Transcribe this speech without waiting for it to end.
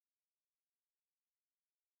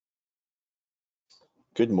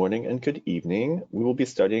Good morning and good evening. We will be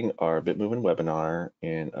starting our Bitmovin webinar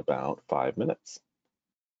in about 5 minutes.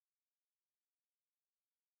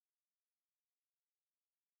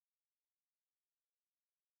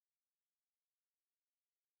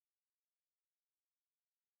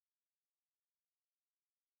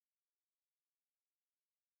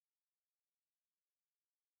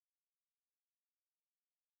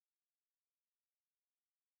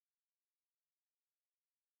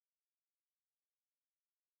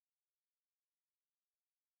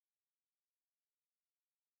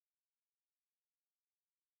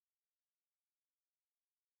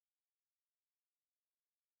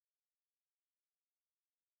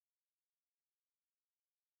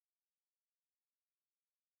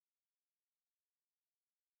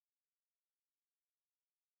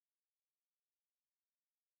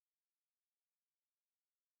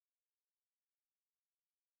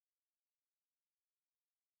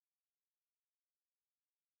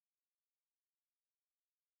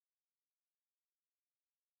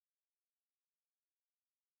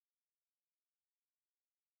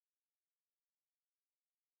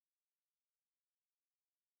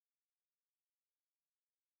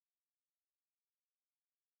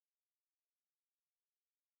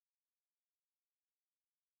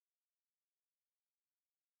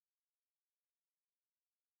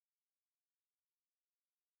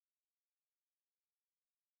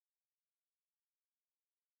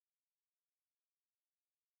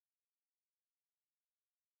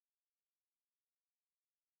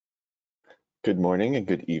 Good morning and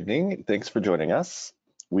good evening. Thanks for joining us.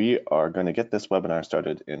 We are going to get this webinar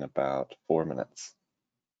started in about 4 minutes.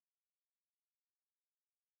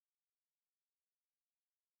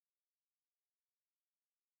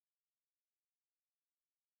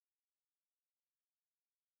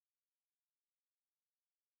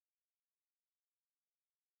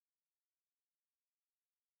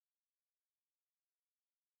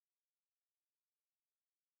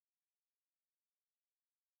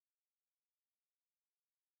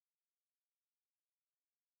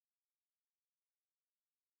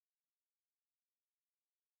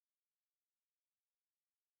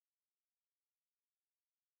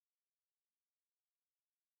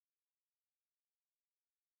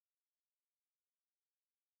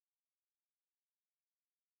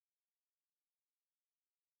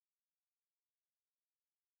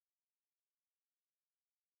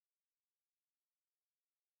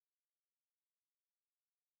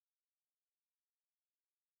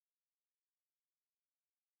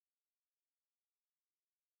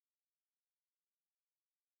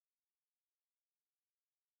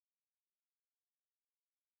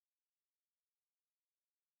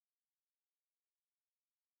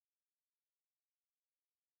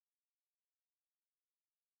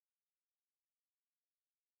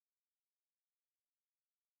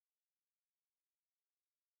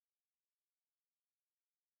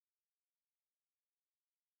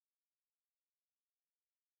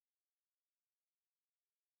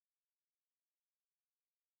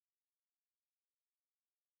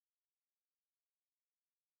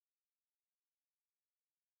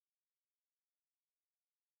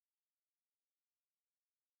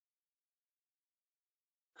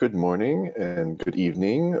 Good morning and good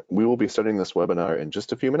evening. We will be starting this webinar in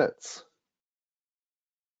just a few minutes.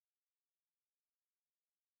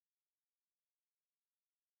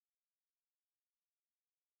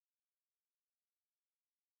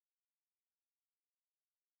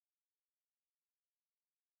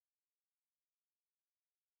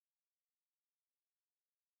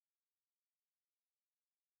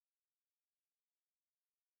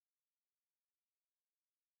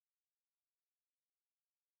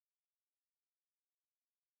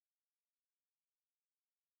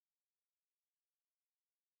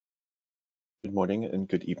 Good morning and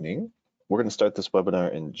good evening. We're going to start this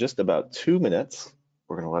webinar in just about 2 minutes.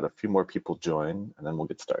 We're going to let a few more people join and then we'll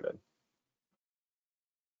get started.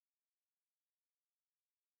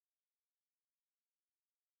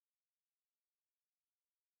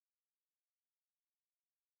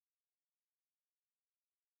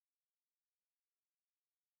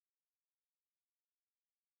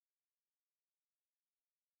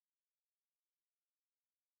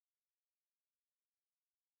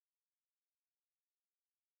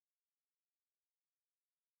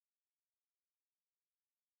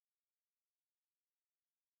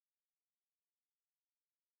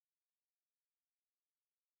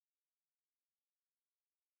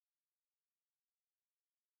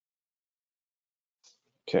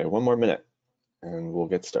 Okay, 1 more minute and we'll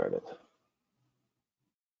get started.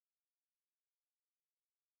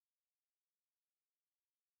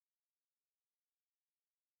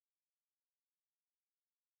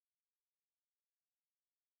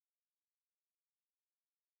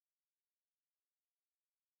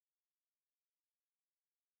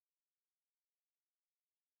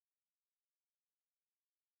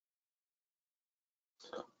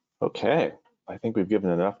 Okay, I think we've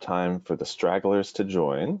given enough time for the stragglers to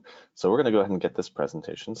join, so we're going to go ahead and get this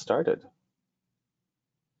presentation started.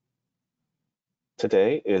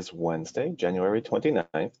 Today is Wednesday, January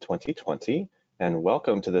 29th, 2020, and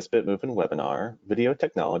welcome to this Bitmovin webinar, Video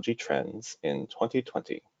Technology Trends in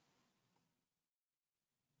 2020.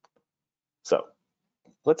 So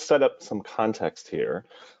let's set up some context here.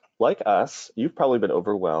 Like us, you've probably been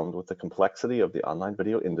overwhelmed with the complexity of the online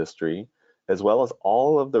video industry, as well as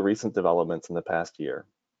all of the recent developments in the past year,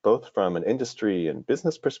 both from an industry and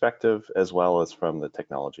business perspective, as well as from the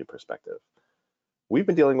technology perspective. We've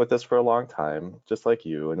been dealing with this for a long time, just like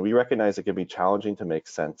you, and we recognize it can be challenging to make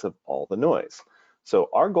sense of all the noise. So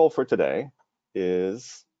our goal for today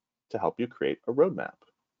is to help you create a roadmap.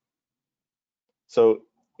 So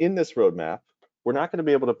in this roadmap, we're not going to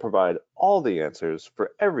be able to provide all the answers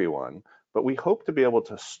for everyone, but we hope to be able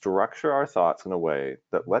to structure our thoughts in a way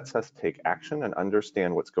that lets us take action and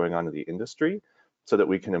understand what's going on in the industry so that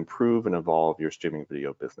we can improve and evolve your streaming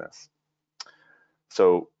video business.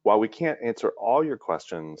 So while we can't answer all your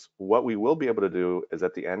questions, what we will be able to do is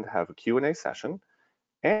at the end have a Q&A session,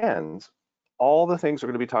 and all the things we're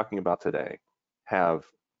going to be talking about today have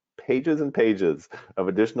pages and pages of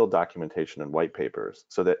additional documentation and white papers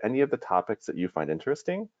so that any of the topics that you find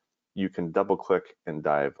interesting, you can double click and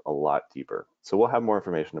dive a lot deeper. So we'll have more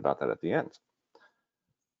information about that at the end.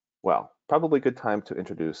 Well, probably a good time to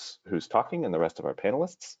introduce who's talking and the rest of our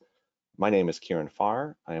panelists. My name is Kieran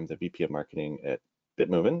Farr. I am the VP of Marketing at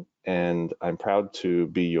Bitmovin, and I'm proud to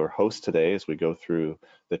be your host today as we go through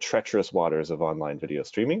the treacherous waters of online video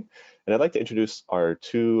streaming. And I'd like to introduce our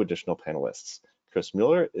two additional panelists. Chris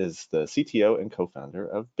Mueller is the CTO and co-founder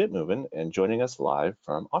of Bitmovin and joining us live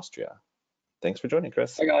from Austria. Thanks for joining,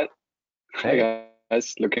 Chris. Hi, guys. Hey. Hi,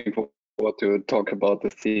 guys. Looking forward to talk about the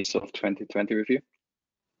themes of 2020 with you.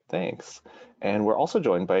 Thanks. And we're also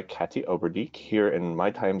joined by Katty Oberdiek here in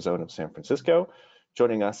my time zone of San Francisco,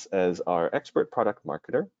 joining us as our expert product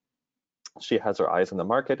marketer. She has her eyes on the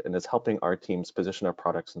market and is helping our teams position our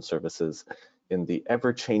products and services in the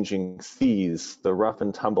ever-changing seas, the rough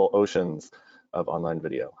and tumble oceans of online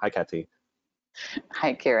video. Hi, Katty.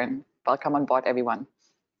 Hi, Kieran. Welcome on board, everyone.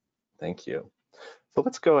 Thank you. So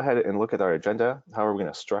let's go ahead and look at our agenda. How are we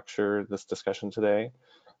going to structure this discussion today?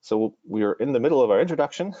 So we are in the middle of our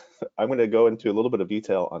introduction. I'm going to go into a little bit of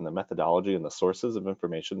detail on the methodology and the sources of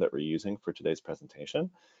information that we're using for today's presentation.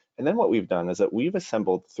 And then what we've done is that we've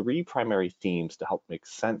assembled three primary themes to help make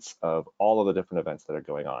sense of all of the different events that are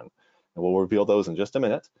going on. And we'll reveal those in just a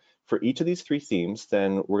minute. For each of these three themes,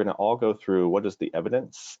 then we're going to all go through what is the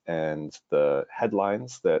evidence and the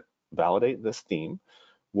headlines that validate this theme.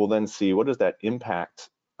 We'll then see what does that impact,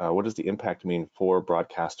 what does the impact mean for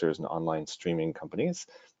broadcasters and online streaming companies?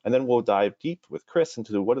 And then we'll dive deep with Chris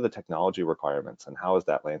into what are the technology requirements and how is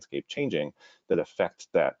that landscape changing that affect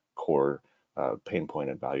that core pain point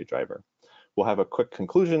and value driver. We'll have a quick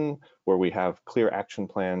conclusion where we have clear action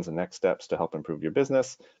plans and next steps to help improve your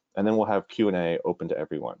business. And then we'll have Q&A open to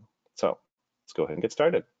everyone. So let's go ahead and get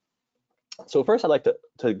started. So first, I'd like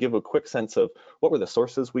to give a quick sense of what were the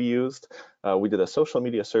sources we used. We did a social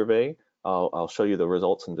media survey. I'll show you the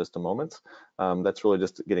results in just a moment. That's really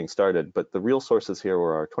just getting started, but the real sources here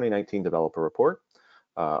were our 2019 developer report,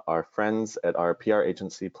 our friends at our PR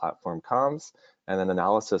agency Platform Comms, and then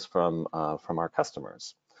analysis from our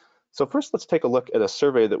customers. So first, let's take a look at a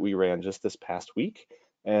survey that we ran just this past week.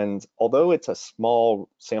 And although it's a small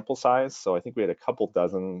sample size, so I think we had a couple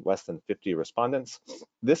dozen, less than 50 respondents,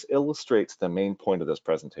 this illustrates the main point of this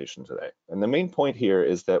presentation today. And the main point here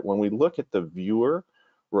is that when we look at the viewer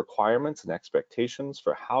requirements and expectations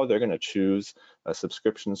for how they're going to choose a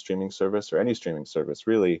subscription streaming service or any streaming service,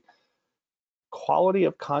 really, quality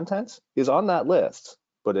of content is on that list,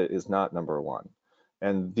 but it is not number one.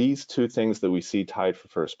 And these two things that we see tied for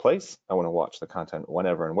first place, I want to watch the content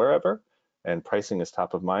whenever and wherever, and pricing is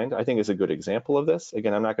top of mind, I think is a good example of this.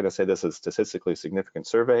 Again, I'm not going to say this is a statistically significant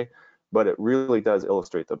survey, but it really does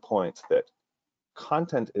illustrate the point that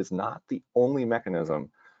content is not the only mechanism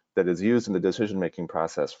that is used in the decision-making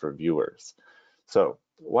process for viewers. So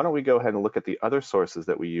why don't we go ahead and look at the other sources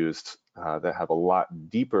that we used that have a lot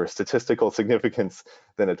deeper statistical significance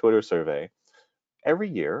than a Twitter survey. Every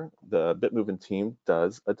year, the Bitmovin team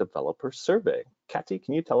does a developer survey. Katty,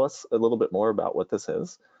 can you tell us a little bit more about what this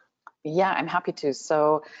is? Yeah, I'm happy to.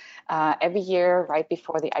 So every year, right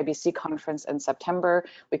before the IBC conference in September,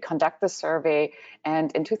 we conduct the survey.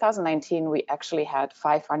 And in 2019, we actually had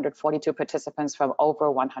 542 participants from over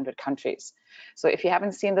 100 countries. So if you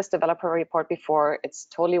haven't seen this developer report before, it's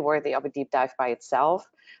totally worthy of a deep dive by itself.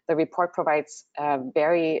 The report provides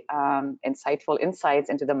very insightful insights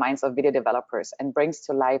into the minds of video developers and brings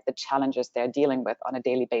to life the challenges they're dealing with on a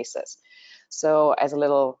daily basis. So as a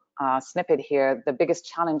little snippet here, the biggest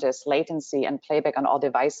challenges, latency and playback on all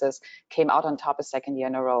devices, came out on top a second year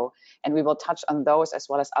in a row. And we will touch on those as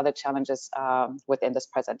well as other challenges within this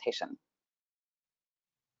presentation.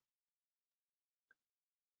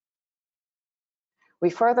 We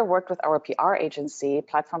further worked with our PR agency,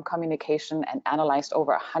 Platform Communication, and analyzed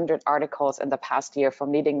over 100 articles in the past year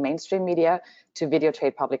from leading mainstream media to video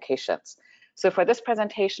trade publications. So for this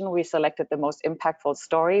presentation, we selected the most impactful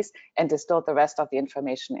stories and distilled the rest of the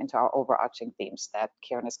information into our overarching themes that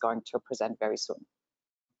Kieran is going to present very soon.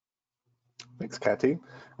 Thanks, Kathy.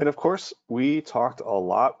 And of course, we talked a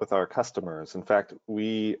lot with our customers. In fact,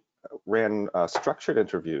 we ran structured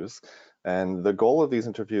interviews, and the goal of these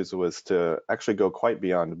interviews was to actually go quite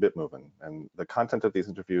beyond Bitmovin. And the content of these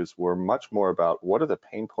interviews were much more about what are the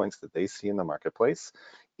pain points that they see in the marketplace,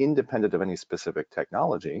 independent of any specific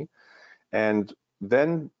technology, and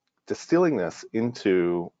then distilling this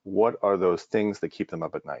into what are those things that keep them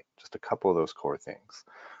up at night, just a couple of those core things.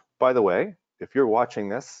 By the way, if you're watching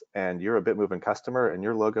this and you're a Bitmovin customer and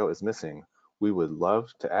your logo is missing, we would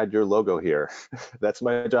love to add your logo here. That's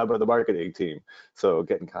my job on the marketing team. So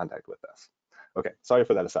get in contact with us. Okay, sorry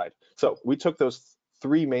for that aside. So we took those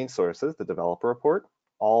three main sources, the developer report,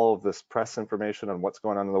 all of this press information on what's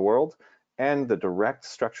going on in the world, and the direct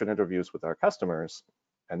structured interviews with our customers.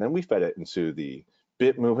 And then we fed it into the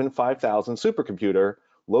Bitmovin 5000 supercomputer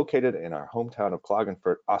located in our hometown of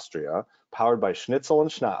Klagenfurt, Austria, powered by Schnitzel and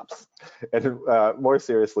Schnapps. And more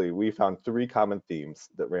seriously, we found three common themes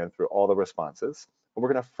that ran through all the responses. And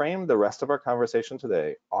we're going to frame the rest of our conversation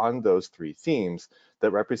today on those three themes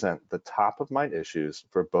that represent the top of mind issues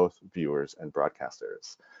for both viewers and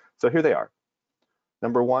broadcasters. So here they are.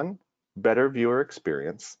 Number one, better viewer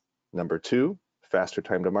experience. Number two, faster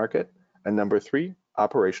time to market. And number three,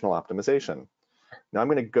 operational optimization. Now I'm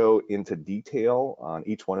going to go into detail on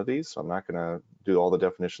each one of these, so I'm not going to do all the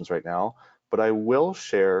definitions right now, but I will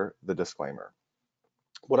share the disclaimer.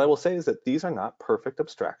 What I will say is that these are not perfect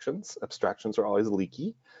abstractions. Abstractions are always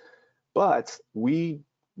leaky, but we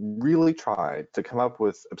really tried to come up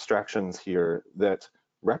with abstractions here that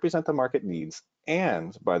represent the market needs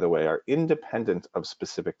and, by the way, are independent of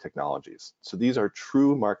specific technologies. So these are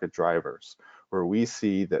true market drivers where we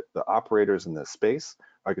see that the operators in this space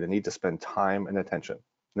are going to need to spend time and attention.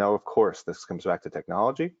 Now, of course, this comes back to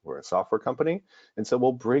technology. We're a software company, and so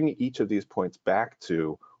we'll bring each of these points back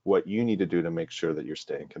to what you need to do to make sure that you're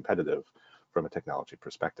staying competitive from a technology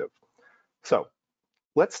perspective. So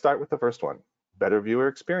let's start with the first one, better viewer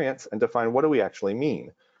experience, and define what do we actually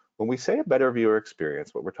mean. When we say a better viewer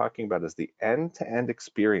experience, what we're talking about is the end-to-end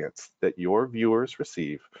experience that your viewers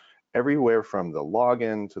receive everywhere from the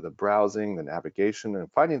login to the browsing, the navigation, and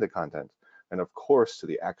finding the content, and of course to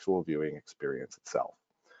the actual viewing experience itself.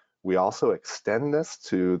 We also extend this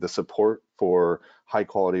to the support for high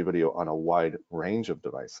quality video on a wide range of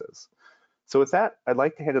devices. So with that, I'd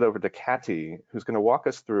like to hand it over to Kathy, who's going to walk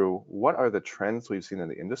us through what are the trends we've seen in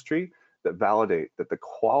the industry that validate that the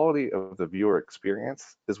quality of the viewer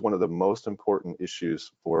experience is one of the most important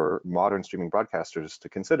issues for modern streaming broadcasters to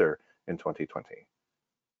consider in 2020.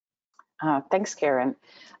 Thanks, Kieran.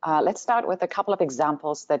 Let's start with a couple of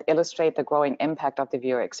examples that illustrate the growing impact of the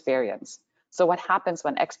viewer experience. So what happens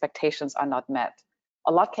when expectations are not met?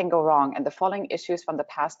 A lot can go wrong, and the following issues from the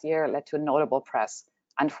past year led to notable press.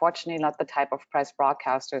 Unfortunately, not the type of press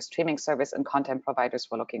broadcasters, streaming service, and content providers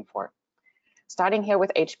were looking for. Starting here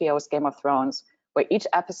with HBO's Game of Thrones, where each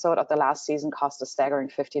episode of the last season cost a staggering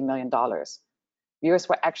 $50 million. Viewers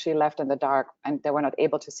were actually left in the dark, and they were not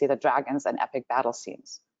able to see the dragons and epic battle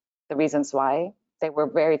scenes. The reasons why? They were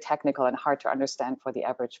very technical and hard to understand for the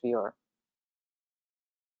average viewer.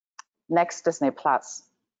 Next, Disney Plus.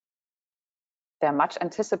 Their much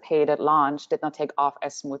anticipated launch did not take off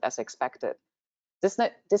as smooth as expected.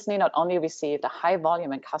 Disney not only received a high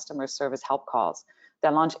volume in customer service help calls,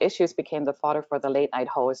 their launch issues became the fodder for the late night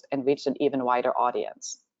host and reached an even wider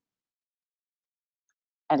audience.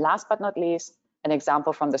 And last but not least, an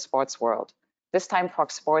example from the sports world. This time,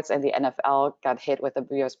 Fox Sports and the NFL got hit with a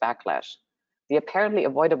viewers backlash. The apparently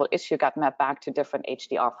avoidable issue got mapped back to different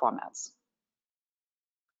HDR formats.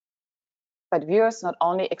 But viewers not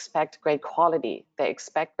only expect great quality, they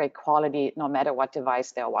expect great quality no matter what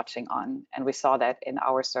device they're watching on. And we saw that in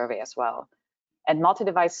our survey as well. And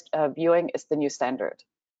multi-device viewing is the new standard.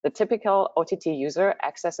 The typical OTT user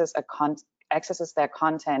accesses their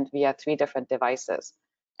content via 3 different devices.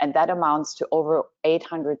 And that amounts to over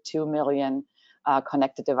 802 million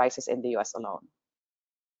connected devices in the US alone.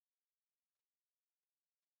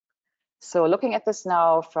 So looking at this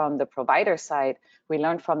now from the provider side, we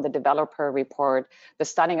learned from the developer report the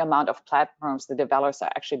stunning amount of platforms the developers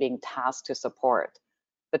are actually being tasked to support.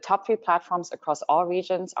 The top 3 platforms across all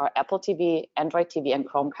regions are Apple TV, Android TV, and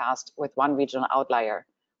Chromecast, with 1 regional outlier.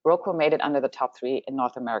 Roku made it under the top 3 in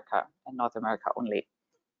North America, and North America only.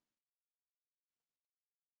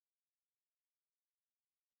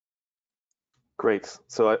 Great.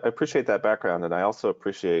 So I appreciate that background, and I also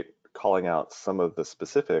appreciate calling out some of the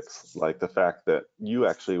specifics, like the fact that you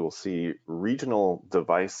actually will see regional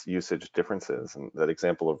device usage differences. And that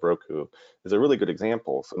example of Roku is a really good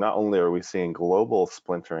example. So not only are we seeing global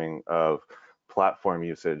splintering of platform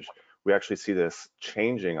usage, we actually see this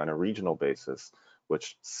changing on a regional basis,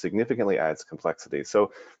 which significantly adds complexity.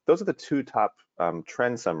 So those are the 2 top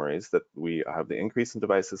trend summaries, that we have the increase in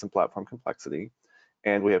devices and platform complexity,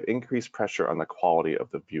 and we have increased pressure on the quality of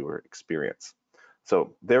the viewer experience.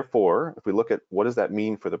 So therefore, if we look at what does that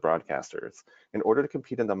mean for the broadcasters, in order to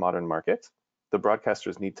compete in the modern market, the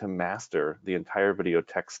broadcasters need to master the entire video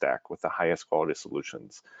tech stack with the highest quality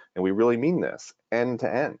solutions. And we really mean this end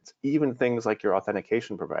to end. Even things like your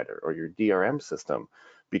authentication provider or your DRM system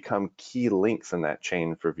become key links in that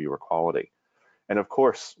chain for viewer quality. And of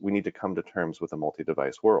course, we need to come to terms with a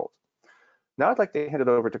multi-device world. Now I'd like to hand it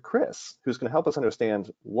over to Chris, who's going to help us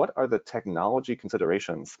understand what are the technology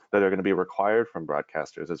considerations that are going to be required from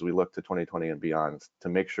broadcasters as we look to 2020 and beyond to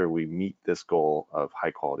make sure we meet this goal of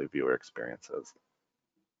high quality viewer experiences.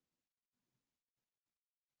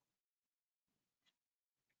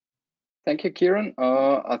 Thank you, Kieran.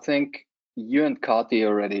 I think you and Kati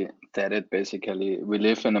already said it. Basically, we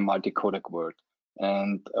live in a multi-codec world,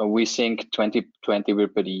 and we think 2020 will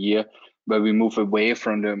be the year where we move away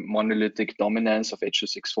from the monolithic dominance of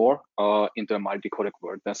H.264 into a multi-codec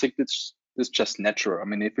world. I think it's just natural. I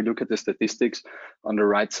mean, if you look at the statistics on the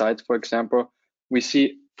right side, for example, we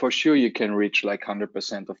see for sure you can reach like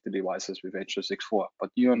 100% of the devices with H.264,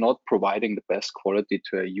 but you are not providing the best quality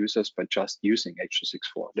to our users by just using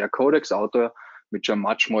H.264. There are codecs out there which are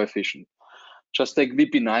much more efficient. Just like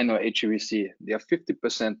VP9 or HEVC, they are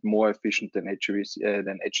 50% more efficient than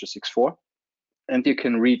H.264. And you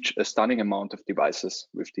can reach a stunning amount of devices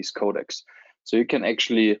with these codecs. So you can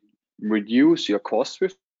actually reduce your costs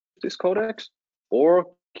with these codecs, or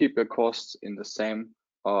keep your costs in the same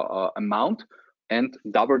amount and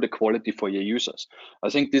double the quality for your users. I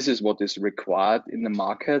think this is what is required in the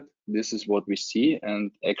market. This is what we see.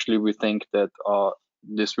 And actually we think that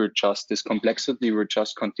this complexity will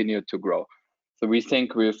just continue to grow. So we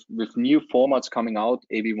think with new formats coming out,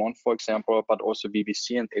 AV1, for example, but also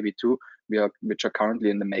VVC and AV2, which are currently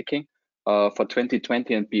in the making, for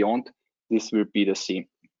 2020 and beyond, this will be the theme.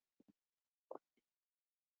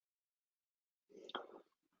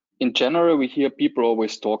 In general, we hear people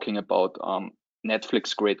always talking about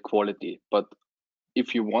Netflix grade quality, but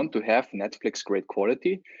if you want to have Netflix grade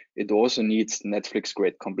quality, it also needs Netflix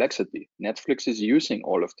grade complexity. Netflix is using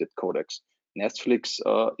all of the codecs. Netflix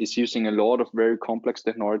is using a lot of very complex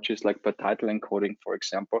technologies like per title encoding, for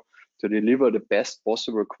example, to deliver the best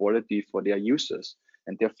possible quality for their users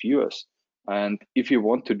and their viewers. And if you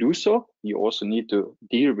want to do so, you also need to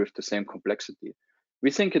deal with the same complexity.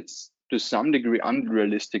 We think it's to some degree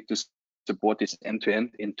unrealistic to support this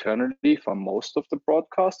end-to-end internally for most of the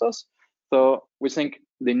broadcasters. So we think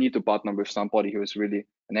they need to partner with somebody who is really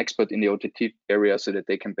an expert in the OTT area so that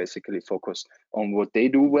they can basically focus on what they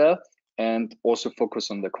do well and also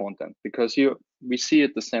focus on the content, because we see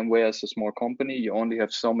it the same way as a small company. You only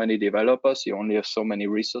have so many developers, you only have so many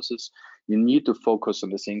resources. You need to focus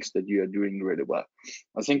on the things that you are doing really well.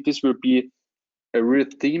 I think this will be a real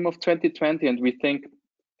theme of 2020, and we think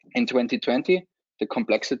in 2020 the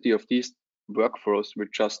complexity of these workflows will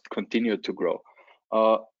just continue to grow.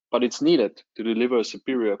 But it's needed to deliver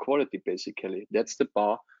superior quality, basically. That's the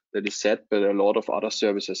bar that is set by a lot of other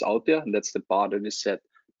services out there, and that's the bar that is set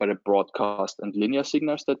by the broadcast and linear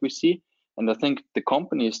signals that we see. And I think the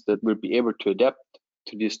companies that will be able to adapt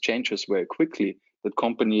to these changes very quickly, the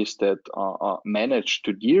companies that manage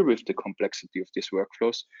to deal with the complexity of these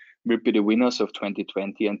workflows, will be the winners of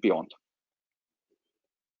 2020 and beyond.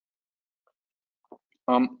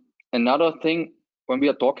 Another thing, when we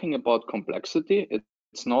are talking about complexity,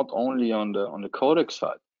 it's not only on the codec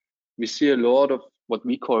side. We see a lot of what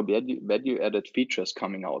we call value-added features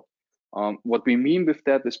coming out. What we mean with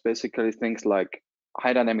that is basically things like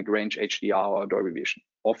high dynamic range HDR or Dolby Vision,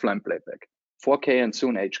 offline playback, 4K and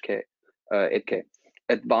soon 8K,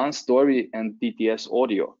 advanced Dolby and DTS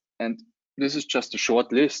audio. And this is just a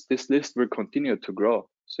short list. This list will continue to grow.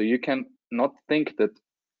 So you can not think that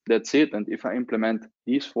that's it. And if I implement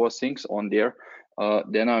these 4 things on there,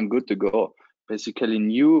 then I'm good to go. Basically,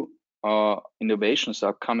 new innovations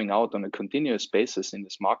are coming out on a continuous basis in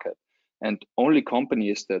this market. And only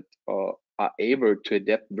companies that are able to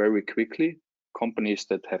adapt very quickly, companies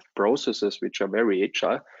that have processes which are very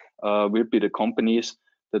agile, will be the companies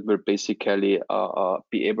that will basically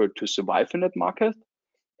be able to survive in that market.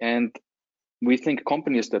 And we think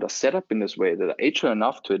companies that are set up in this way, that are agile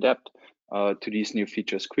enough to adapt to these new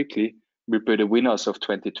features quickly, will be the winners of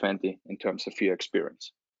 2020 in terms of viewer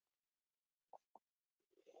experience.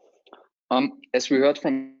 As we heard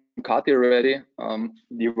from Kati already,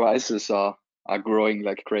 devices are growing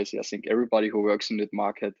like crazy. I think everybody who works in that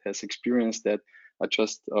market has experienced that.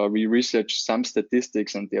 We researched some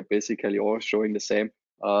statistics and they're basically all showing the same.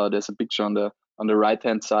 There's a picture on the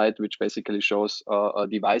right-hand side, which basically shows a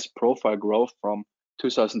device profile growth from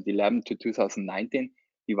 2011 to 2019.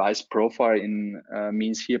 Device profile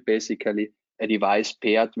means here basically a device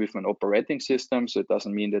paired with an operating system. So it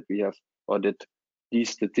doesn't mean that we have, or that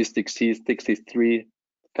these statistics see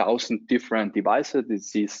 63,000 different devices. It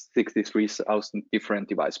sees 63,000 different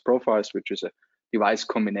device profiles, which is a device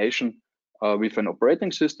combination with an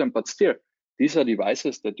operating system. But still, these are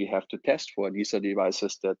devices that you have to test for. These are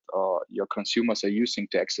devices that your consumers are using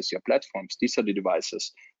to access your platforms. These are the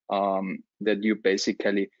devices that you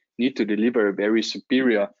basically need to deliver a very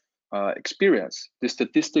superior experience. The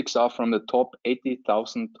statistics are from the top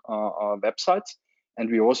 80,000 websites. And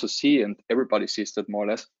we also see, and everybody sees that more or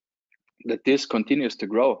less, that this continues to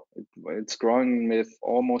grow. It's growing with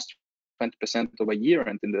almost 20% over a year,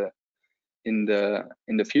 and in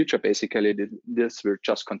the future, basically, this will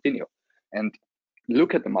just continue. And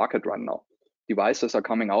look at the market right now. Devices are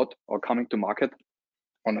coming out or coming to market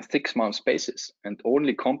on a 6-month basis, and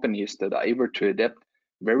only companies that are able to adapt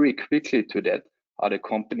very quickly to that are the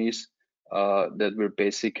companies that will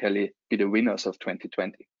basically be the winners of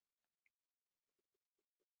 2020.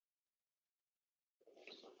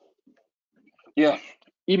 Yeah,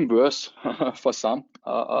 even worse for some,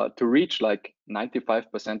 to reach like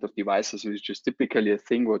 95% of devices, which is typically a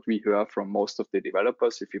thing what we hear from most of the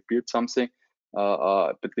developers. If you build something,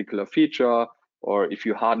 a particular feature, or if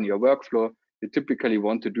you harden your workflow, you typically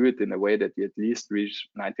want to do it in a way that you at least reach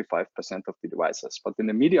 95% of the devices. But in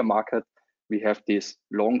the media market, we have this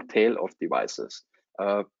long tail of devices,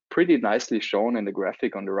 pretty nicely shown in the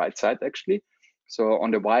graphic on the right side, actually. So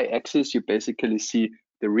on the y-axis, you basically see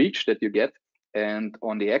the reach that you get. And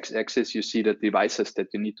on the x-axis, you see the devices that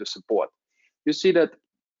you need to support. You see that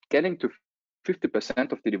getting to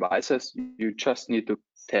 50% of the devices, you just need to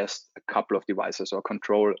test a couple of devices or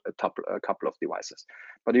control a couple of devices.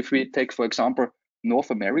 But if we take, for example, North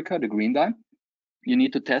America, the green line, you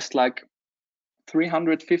need to test like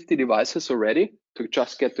 350 devices already to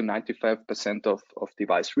just get to 95% of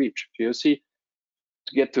device reach. So you see,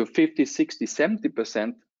 to get to 50, 60,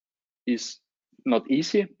 70% is not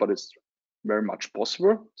easy, but it's very much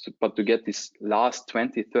possible. So, but to get this last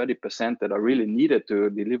 20, 30% that are really needed to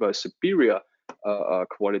deliver a superior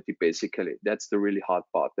quality, basically, that's the really hard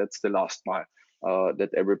part. That's the last mile that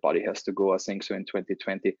everybody has to go, I think, so in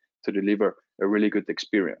 2020 to deliver a really good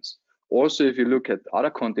experience. Also, if you look at other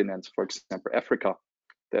continents, for example, Africa,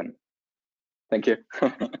 then thank you.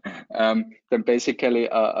 Then basically,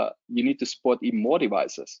 you need to support even more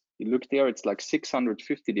devices. You look there, it's like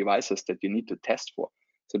 650 devices that you need to test for.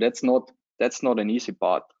 So that's not an easy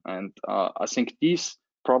part. And I think this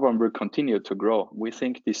problem will continue to grow. We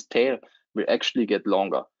think this tail will actually get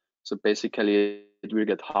longer. So basically, it will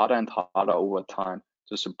get harder and harder over time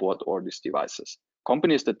to support all these devices.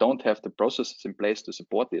 Companies that don't have the processes in place to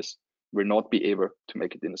support this will not be able to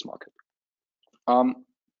make it in this market.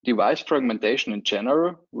 Device fragmentation in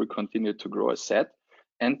general will continue to grow as said,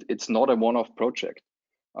 and it's not a one-off project.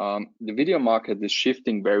 The video market is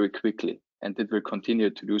shifting very quickly, and it will continue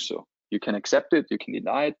to do so. You can accept it, you can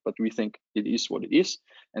deny it, but we think it is what it is.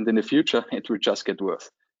 And in the future, it will just get worse.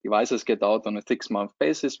 Devices get out on a 6-month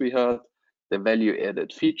basis, we heard. The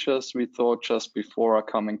value-added features we thought just before are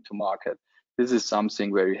coming to market. This is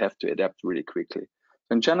something where you have to adapt really quickly.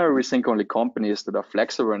 In general, we think only companies that are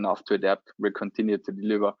flexible enough to adapt will continue to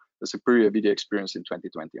deliver a superior video experience in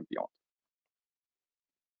 2020 and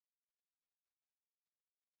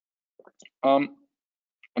beyond.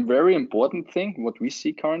 A very important thing, what we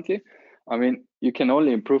see currently, I mean, you can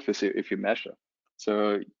only improve if you measure.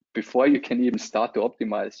 So before you can even start to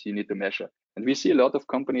optimize, you need to measure. And we see a lot of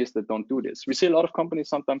companies that don't do this. We see a lot of companies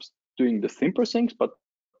sometimes doing the simple things, but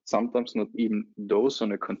sometimes not even those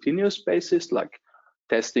on a continuous basis, like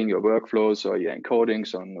testing your workflows or your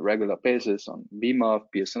encodings on a regular basis on BMAF,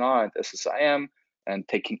 PSNR, and SSIM, and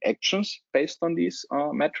taking actions based on these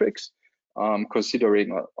metrics,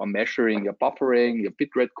 considering or measuring your buffering, your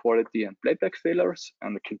bitrate quality, and playback failures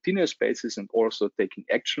on a continuous basis, and also taking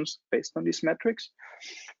actions based on these metrics.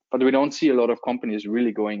 But we don't see a lot of companies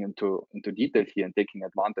really going into detail here and taking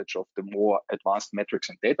advantage of the more advanced metrics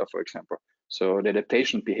and data, for example. So the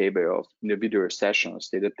adaptation behavior of individual sessions,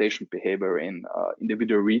 the adaptation behavior in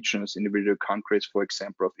individual regions, individual countries, for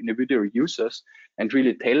example, of individual users, and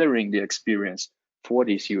really tailoring the experience for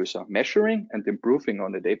these users, measuring and improving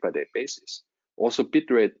on a day-by-day basis. Also,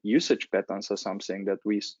 bitrate usage patterns are something that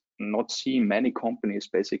we not see many companies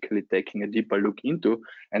basically taking a deeper look into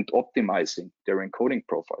and optimizing their encoding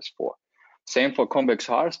profiles for. Same for convex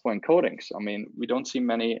hars for encodings. I mean, we don't see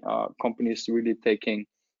many companies really taking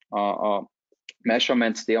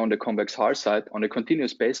measurements there on the convex har side on a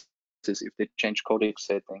continuous basis if they change codec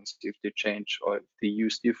settings, if they change or if they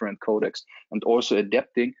use different codecs, and also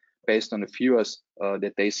adapting based on the viewers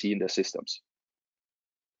that they see in their systems.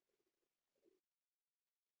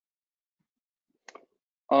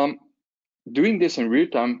 Doing this in real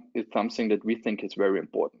time is something that we think is very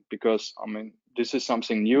important, because I mean, this is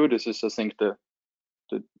something new. This is, I think,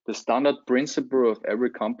 the standard principle of every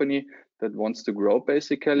company that wants to grow.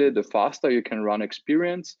 Basically, the faster you can run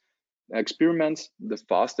experiments, the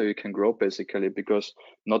faster you can grow, basically, because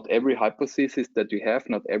not every hypothesis that you have,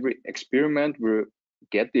 not every experiment will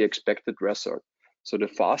get the expected result. So the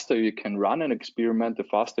faster you can run an experiment, the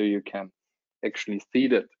faster you can actually see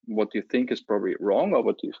that what you think is probably wrong, or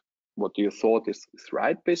what you thought is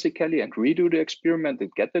right, basically, and redo the experiment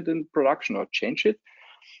and get it in production or change it.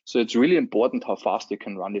 So it's really important how fast you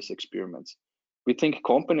can run these experiments. We think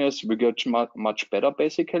companies will get much better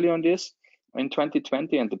basically on this in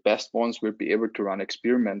 2020, and the best ones will be able to run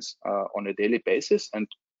experiments on a daily basis, and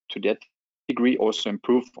to that degree also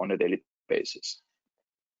improve on a daily basis.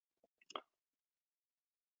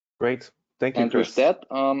 Great, thank you, Chris. And with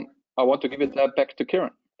that, I want to give it back to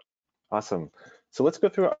Kieran. Awesome. So let's go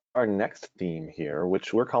through our next theme here,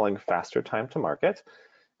 which we're calling faster time to market.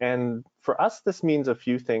 And for us, this means a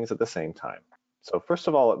few things at the same time. So first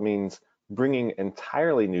of all, it means bringing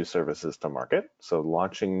entirely new services to market, so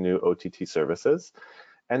launching new OTT services.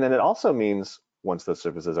 And then it also means, once those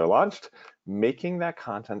services are launched, making that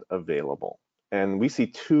content available. And we see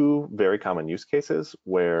two very common use cases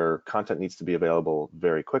where content needs to be available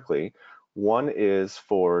very quickly. One is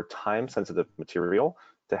for time-sensitive material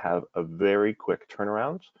to have a very quick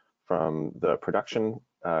turnaround from the production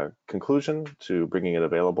conclusion to bringing it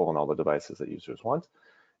available on all the devices that users want.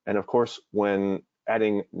 And of course, when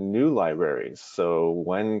adding new libraries, so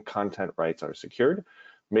when content rights are secured,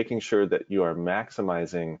 making sure that you are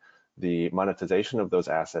maximizing the monetization of those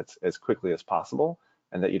assets as quickly as possible,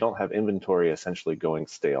 and that you don't have inventory essentially going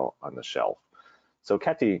stale on the shelf. So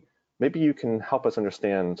Kati, maybe you can help us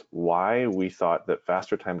understand why we thought that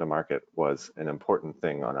faster time to market was an important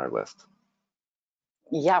thing on our list.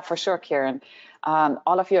 Yeah, for sure, Kieran.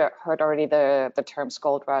 All of you heard already the terms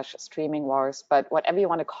gold rush, streaming wars, but whatever you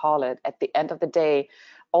want to call it, at the end of the day,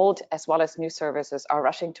 old as well as new services are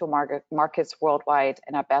rushing to markets worldwide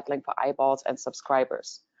and are battling for eyeballs and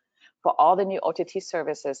subscribers. For all the new OTT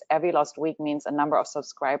services, every lost week means a number of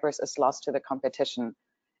subscribers is lost to the competition,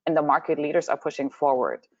 and the market leaders are pushing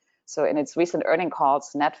forward. So in its recent earnings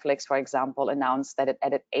calls, Netflix, for example, announced that it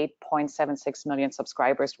added 8.76 million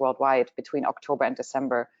subscribers worldwide between October and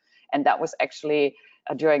December. And that was actually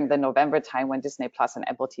during the November time when Disney Plus and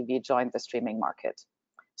Apple TV joined the streaming market.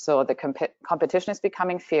 So the competition is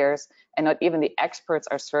becoming fierce, and not even the experts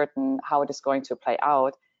are certain how it is going to play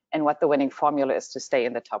out and what the winning formula is to stay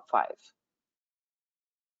in the top 5.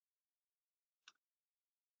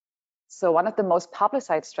 So one of the most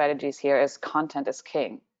publicized strategies here is content is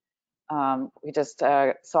king. We just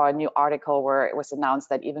saw a new article where it was announced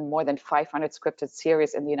that even more than 500 scripted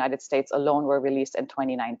series in the United States alone were released in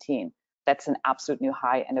 2019. That's an absolute new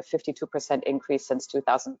high and a 52% increase since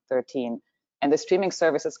 2013. And the streaming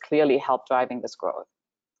services clearly helped driving this growth.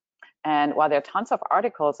 And while there are tons of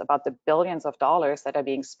articles about the billions of dollars that are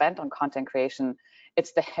being spent on content creation,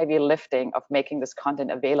 it's the heavy lifting of making this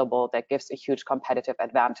content available that gives a huge competitive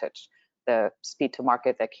advantage. The speed to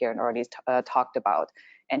market that Kieran already talked about.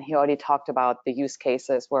 And he already talked about the use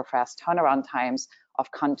cases where fast turnaround times of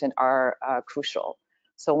content are crucial.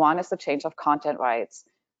 So one is the change of content rights.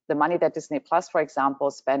 The money that Disney Plus, for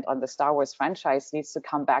example, spent on the Star Wars franchise needs to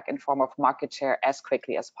come back in form of market share as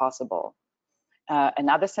quickly as possible.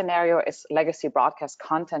 Another scenario is legacy broadcast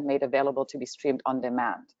content made available to be streamed on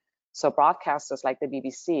demand. So broadcasters like the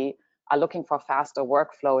BBC are looking for faster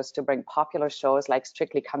workflows to bring popular shows like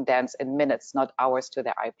Strictly Come Dance in minutes, not hours, to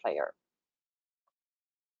their iPlayer.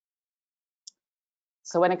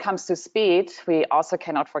 So when it comes to speed, we also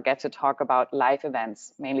cannot forget to talk about live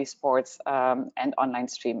events, mainly sports and online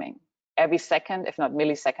streaming. Every second, if not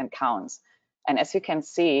millisecond, counts. And as you can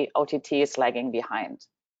see, OTT is lagging behind.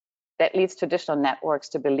 That leads traditional networks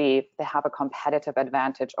to believe they have a competitive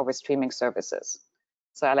advantage over streaming services.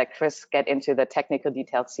 So I let Chris get into the technical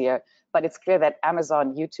details here, but it's clear that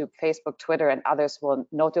Amazon, YouTube, Facebook, Twitter, and others will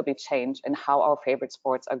notably change in how our favorite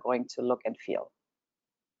sports are going to look and feel.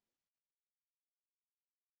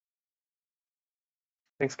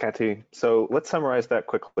 Thanks, Kati. So let's summarize that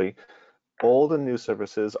quickly. Old and new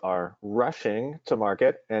services are rushing to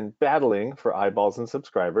market and battling for eyeballs and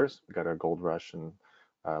subscribers. We got our gold rush and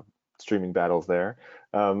streaming battles there.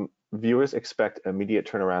 Viewers expect immediate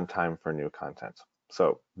turnaround time for new content.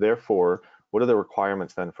 So therefore, what are the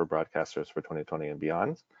requirements then for broadcasters for 2020 and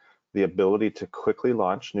beyond? The ability to quickly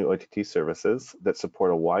launch new OTT services that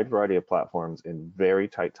support a wide variety of platforms in very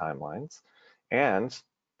tight timelines, and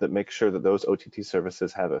that make sure that those OTT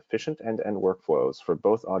services have efficient end-to-end workflows for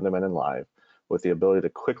both on-demand and live, with the ability to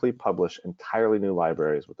quickly publish entirely new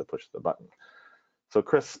libraries with the push of the button. So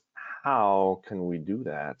Chris, how can we do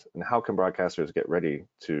that? And how can broadcasters get ready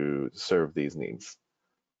to serve these needs?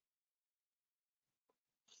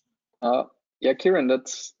 Yeah, Kieran,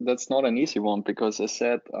 that's not an easy one, because as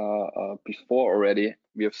said before already,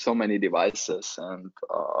 we have so many devices, and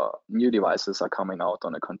new devices are coming out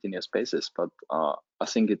on a continuous basis. But I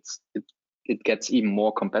think it gets even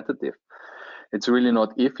more competitive. It's really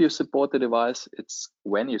not if you support the device, it's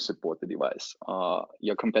when you support the device.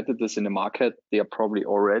 Your competitors in the market, they are probably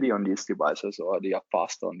already on these devices, or they are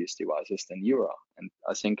faster on these devices than you are. And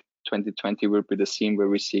I think 2020 will be the scene where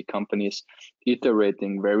we see companies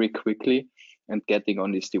iterating very quickly and getting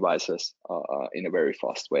on these devices in a very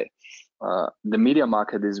fast way. The media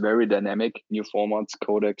market is very dynamic. New formats,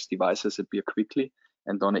 codecs, devices appear quickly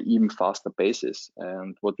and on an even faster basis.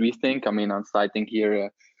 And what we think, I mean, I'm citing here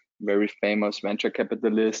a very famous venture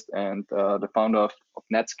capitalist and the founder of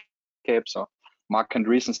Netscape, so Mark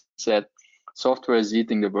Andreessen, said, software is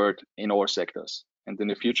eating the world in all sectors. And in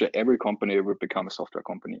the future, every company will become a software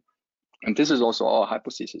company. And this is also our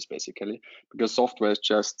hypothesis, basically, because software is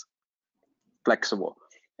just flexible.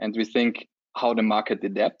 And we think how the market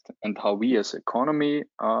adapt and how we as economy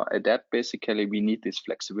adapt, basically, we need this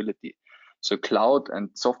flexibility. So cloud and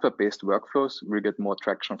software-based workflows will get more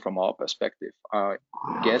traction from our perspective. I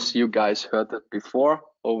guess you guys heard that before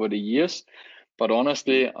over the years, but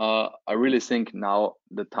honestly, I really think now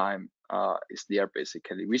the time is there,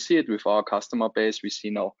 basically. We see it with our customer base. We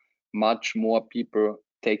see now much more people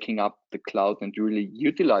taking up the cloud and really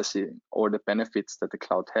utilizing all the benefits that the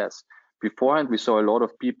cloud has. Beforehand, we saw a lot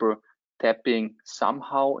of people tapping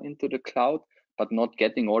somehow into the cloud, but not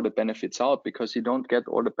getting all the benefits out, because you don't get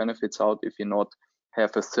all the benefits out if you not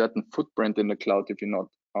have a certain footprint in the cloud, if you not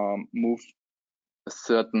move a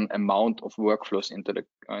certain amount of workflows into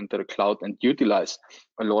the cloud and utilize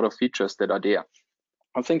a lot of features that are there.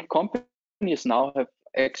 I think companies now have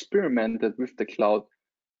experimented with the cloud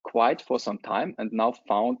quite for some time and now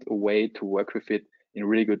found a way to work with it in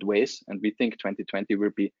really good ways. And we think 2020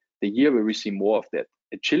 will be the year where we see more of that.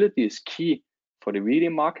 Agility is key for the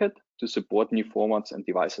media market to support new formats and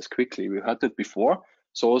devices quickly. We heard it before.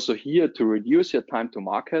 So also here, to reduce your time to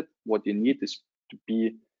market, what you need is to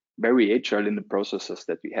be very agile in the processes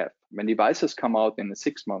that we have. When devices come out in a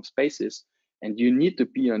 6-month basis, and you need to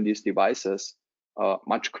be on these devices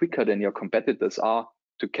much quicker than your competitors are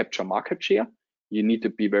to capture market share, you need to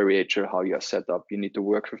be very agile how you are set up. You need to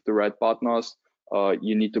work with the right partners.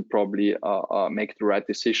 You need to probably make the right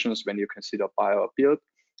decisions when you consider buy or build.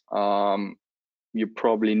 You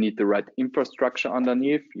probably need the right infrastructure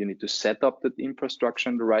underneath. You need to set up that infrastructure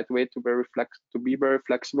in the right way to be very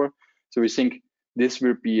flexible. So we think this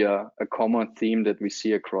will be a common theme that we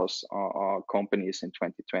see across our companies in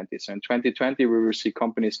 2020. So in 2020, we will see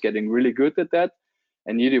companies getting really good at that,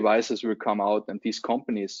 and new devices will come out, and these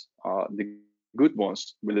companies, the good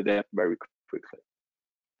ones, will adapt very quickly.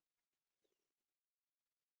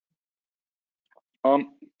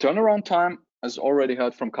 Turnaround time, as already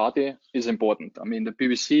heard from Kati, is important. I mean, the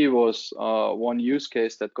BBC was one use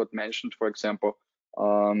case that got mentioned, for example.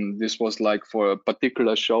 This was like for a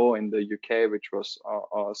particular show in the UK, which was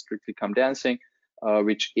Strictly Come Dancing.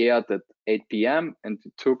 which aired at 8 p.m. and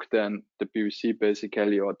it took then the BBC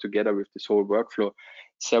basically, or together with this whole workflow,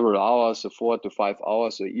 several hours, or 4 to 5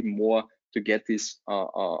 hours, or even more, to get this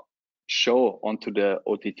show onto the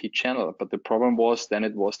OTT channel. But the problem was then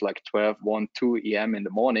it was like 12, 1, 2 a.m. in the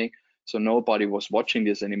morning. So nobody was watching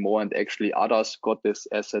this anymore, and actually others got this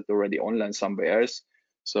asset already online somewhere else.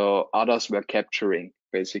 So others were capturing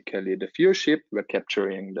basically the viewership, we're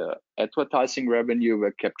capturing the advertising revenue,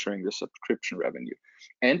 we're capturing the subscription revenue.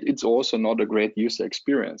 And it's also not a great user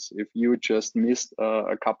experience. If you just missed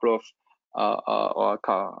a couple of or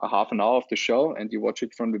a half an hour of the show and you watch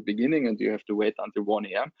it from the beginning and you have to wait until 1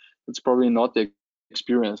 a.m., it's probably not the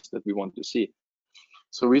experience that we want to see.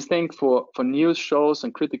 So we think for news shows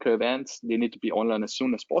and critical events, they need to be online as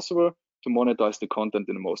soon as possible to monetize the content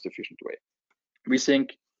in the most efficient way. We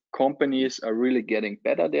think companies are really getting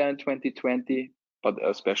better there in 2020, but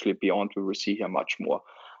especially beyond, we will see here much more.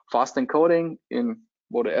 Fast encoding in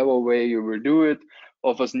whatever way you will do it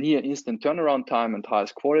offers near instant turnaround time and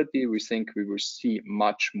highest quality. We think we will see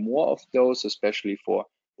much more of those, especially for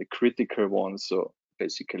the critical ones. So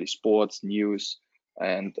basically sports, news,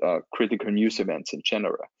 and critical news events in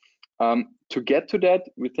general. To get to that,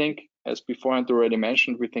 we think, as beforehand already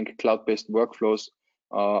mentioned, we think cloud-based workflows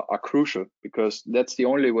are crucial, because that's the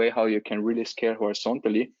only way how you can really scale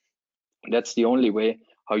horizontally. That's the only way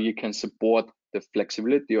how you can support the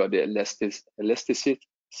flexibility or the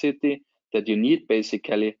elasticity that you need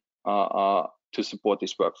basically to support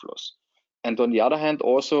these workflows. And on the other hand,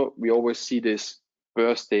 also, we always see this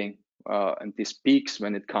bursting and these peaks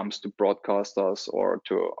when it comes to broadcasters or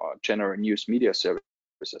to general news media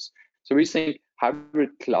services. So we think hybrid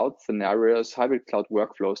cloud scenarios, hybrid cloud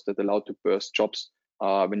workflows that allow to burst jobs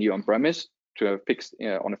when you're on premise to a fixed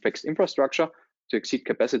on a fixed infrastructure to exceed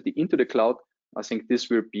capacity into the cloud. I think this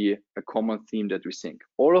will be a common theme that we think.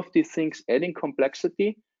 All of these things adding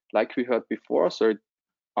complexity, like we heard before. So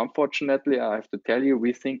unfortunately, I have to tell you,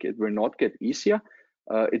 we think it will not get easier.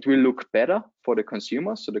 It will look better for the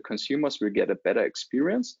consumers. So the consumers will get a better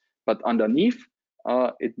experience, but underneath,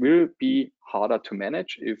 it will be harder to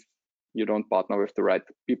manage if you don't partner with the right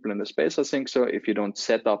people in the space, I think so. If you don't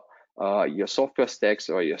set up your software stacks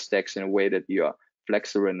or your stacks in a way that you are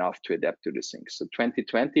flexible enough to adapt to these things. So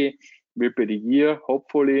 2020 will be the year,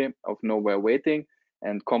 hopefully, of nowhere waiting,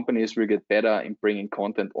 and companies will get better in bringing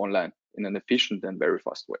content online in an efficient and very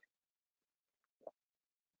fast way.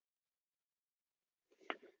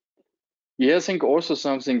 Yeah, I think also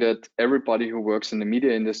something that everybody who works in the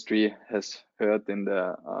media industry has heard in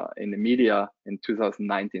the media in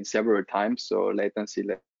 2019 several times. So latency,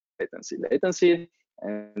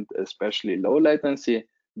 and especially low latency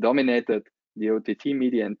dominated the OTT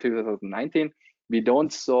media in 2019. We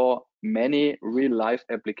don't saw many real life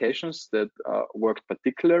applications that worked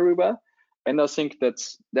particularly well. And I think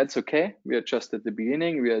that's okay. We are just at the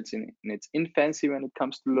beginning. We are in its infancy when it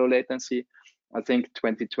comes to low latency. I think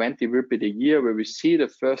 2020 will be the year where we see the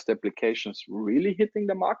first applications really hitting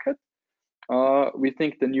the market. We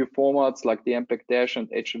think the new formats like the MPEG Dash and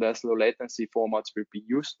HLS low latency formats will be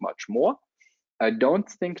used much more. I don't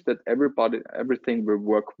think that everything will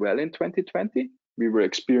work well in 2020. We will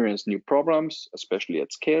experience new problems, especially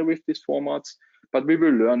at scale with these formats, but we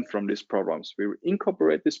will learn from these problems. We will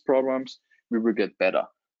incorporate these problems. We will get better.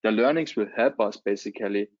 The learnings will help us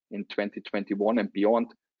basically in 2021 and beyond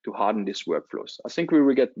to harden these workflows. I think we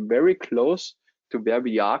will get very close to where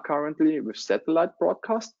we are currently with satellite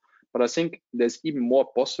broadcast, but I think there's even more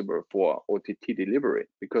possible for OTT delivery,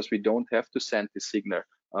 because we don't have to send the signal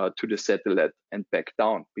to the satellite and back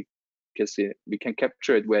down, because we can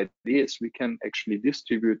capture it where it is. We can actually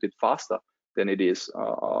distribute it faster than it is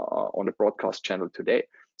on the broadcast channel today.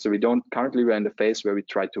 So currently we're in the phase where we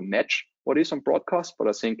try to match what is on broadcast, but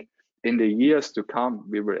I think in the years to come,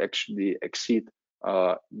 we will actually exceed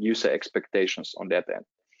user expectations on that end.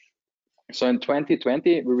 So in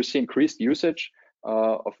 2020, we will see increased usage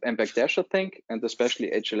of MPEG Dash, I think, and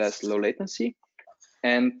especially HLS low latency,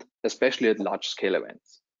 and especially at large scale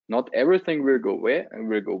events. Not everything will go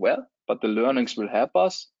well, but the learnings will help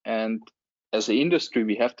us. And as an industry,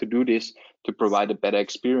 we have to do this to provide a better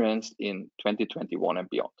experience in 2021 and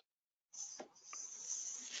beyond.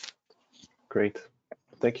 Great.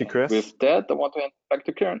 Thank you, Chris. With that, I want to hand back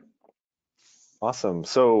to Karen. Awesome.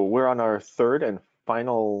 So we're on our third and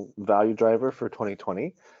final value driver for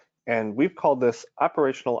 2020, and we've called this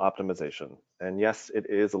operational optimization. And yes, it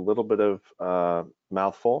is a little bit of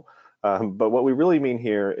mouthful, but what we really mean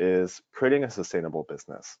here is creating a sustainable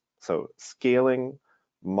business. So scaling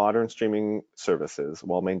modern streaming services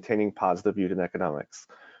while maintaining positive unit economics.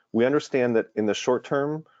 We understand that in the short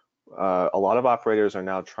term, a lot of operators are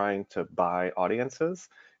now trying to buy audiences,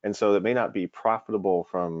 and so it may not be profitable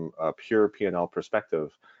from a pure P&L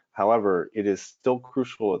perspective. However, it is still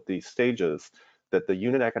crucial at these stages that the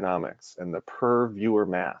unit economics and the per viewer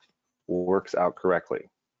math works out correctly,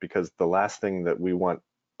 because the last thing that we want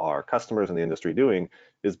our customers in the industry doing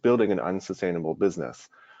is building an unsustainable business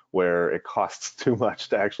where it costs too much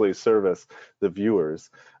to actually service the viewers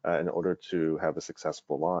in order to have a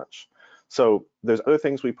successful launch. So there's other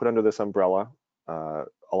things we put under this umbrella, a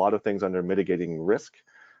lot of things under mitigating risk.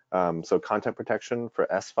 So content protection for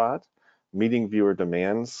SVOD, meeting viewer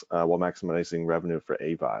demands while maximizing revenue for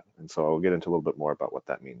AVOD. And so I'll get into a little bit more about what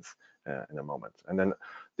that means in a moment. And then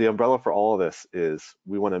the umbrella for all of this is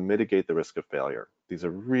we want to mitigate the risk of failure. These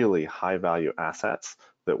are really high value assets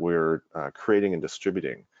that we're creating and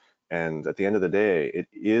distributing. And at the end of the day, it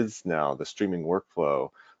is now the streaming workflow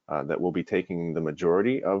that will be taking the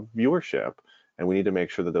majority of viewership. And we need to make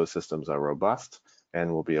sure that those systems are robust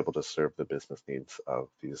and will be able to serve the business needs of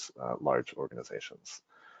these large organizations.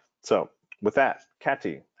 So with that,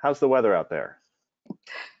 Kati, how's the weather out there?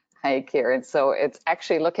 Hi, Kieran. So it's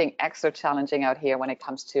actually looking extra challenging out here when it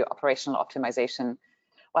comes to operational optimization.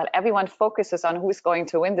 While everyone focuses on who's going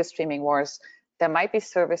to win the streaming wars, there might be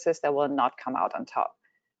services that will not come out on top.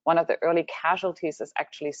 One of the early casualties is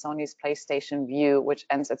actually Sony's PlayStation Vue, which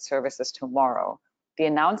ends its services tomorrow. The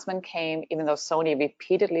announcement came even though Sony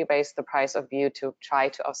repeatedly raised the price of Vue to try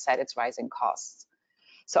to offset its rising costs.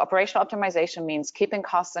 So operational optimization means keeping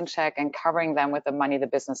costs in check and covering them with the money the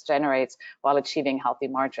business generates while achieving healthy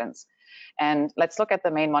margins. And let's look at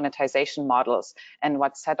the main monetization models and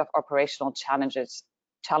what set of operational challenges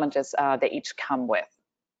they each come with.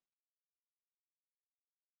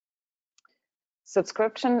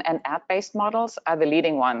 Subscription and ad-based models are the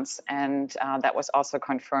leading ones, and that was also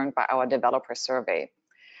confirmed by our developer survey.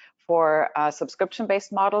 For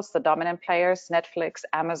subscription-based models, the dominant players, Netflix,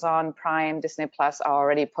 Amazon, Prime, Disney Plus, are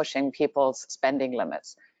already pushing people's spending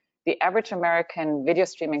limits. The average American video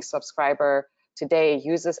streaming subscriber today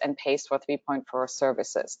uses and pays for 3.4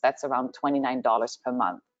 services. That's around $29 per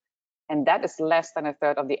month. And that is less than a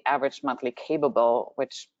third of the average monthly cable bill,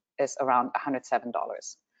 which is around $107.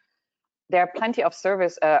 There are plenty of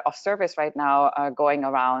service right now going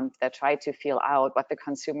around that try to feel out what the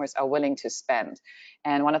consumers are willing to spend.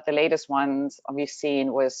 And one of the latest ones we've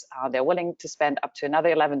seen was they're willing to spend up to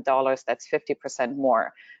another $11. That's 50%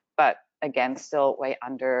 more. But again, still way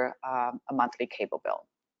under a monthly cable bill.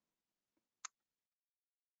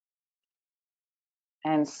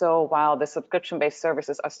 And so while the subscription-based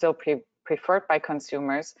services are still preferred by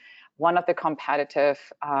consumers, one of the competitive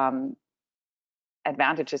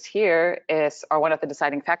advantages here is, or one of the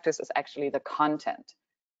deciding factors is actually the content.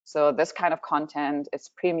 So this kind of content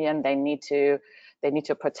is premium. They need to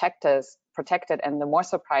protect it. And the more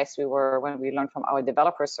surprised we were when we learned from our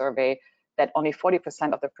developer survey that only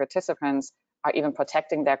 40% of the participants are even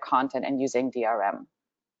protecting their content and using DRM.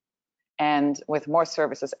 And with more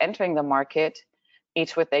services entering the market,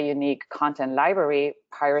 each with their unique content library,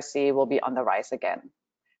 piracy will be on the rise again.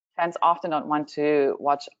 Fans often don't want to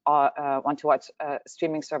watch a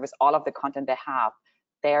streaming service all of the content they have.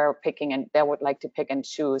 They're picking and they would like to pick and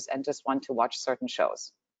choose and just want to watch certain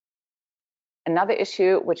shows. Another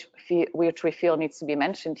issue which we feel needs to be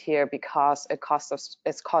mentioned here because it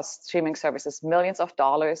costs streaming services millions of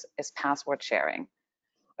dollars is password sharing.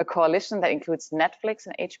 A coalition that includes Netflix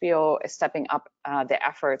and HBO is stepping up their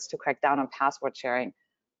efforts to crack down on password sharing,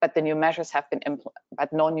 but no new measures have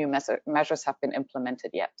been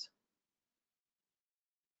implemented yet.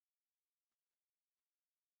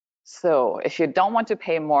 So if you don't want to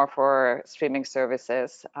pay more for streaming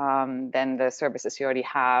services than the services you already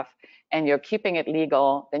have, and you're keeping it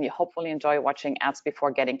legal, then you hopefully enjoy watching ads before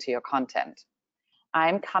getting to your content.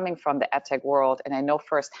 I'm coming from the edtech world, and I know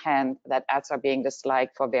firsthand that ads are being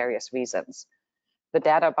disliked for various reasons. The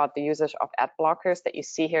data about the usage of ad blockers that you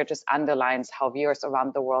see here just underlines how viewers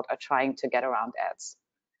around the world are trying to get around ads.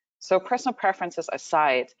 So personal preferences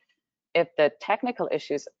aside, if the technical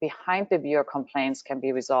issues behind the viewer complaints can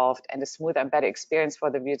be resolved and a smoother and better experience for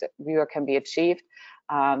the viewer can be achieved,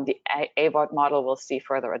 the AVOD model will see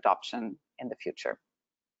further adoption in the future.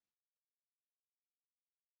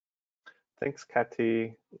 Thanks,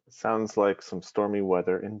 Kati. Sounds like some stormy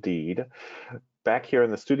weather indeed. Back here in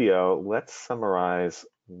the studio, let's summarize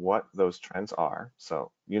what those trends are.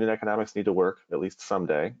 So unit economics need to work at least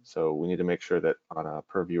someday. So we need to make sure that on a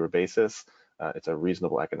per viewer basis, it's a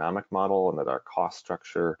reasonable economic model and that our cost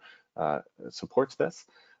structure supports this.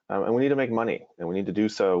 And we need to make money, and we need to do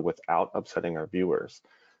so without upsetting our viewers.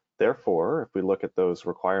 Therefore, if we look at those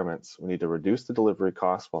requirements, we need to reduce the delivery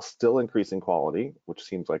costs while still increasing quality, which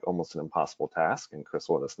seems like almost an impossible task, and Chris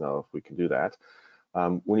will let us know if we can do that.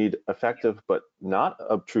 We need effective but not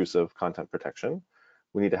obtrusive content protection.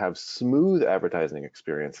 We need to have smooth advertising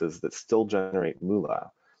experiences that still generate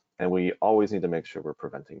moolah, and we always need to make sure we're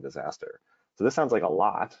preventing disaster. So this sounds like a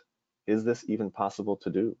lot. Is this even possible to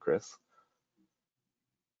do, Chris?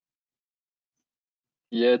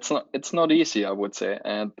 Yeah, it's not easy, I would say,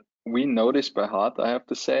 and we know this by heart, I have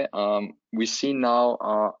to say. We see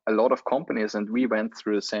now a lot of companies, and we went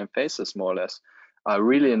through the same phases more or less,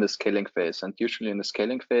 really in the scaling phase. And usually in the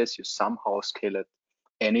scaling phase, you somehow scale at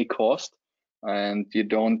any cost, and you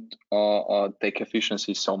don't take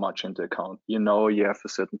efficiency so much into account. You know, you have a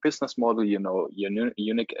certain business model, you know, your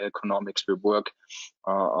unit economics will work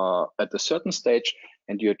at a certain stage,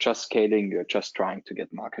 and you're just scaling, you're just trying to get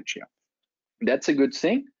market share. That's a good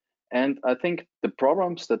thing. And I think the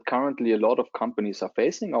problems that currently a lot of companies are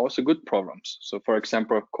facing are also good problems. So for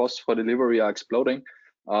example, costs for delivery are exploding.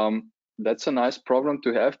 That's a nice problem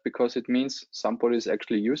to have because it means somebody is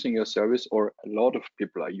actually using your service, or a lot of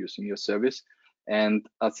people are using your service. And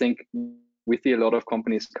I think we see a lot of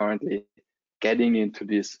companies currently getting into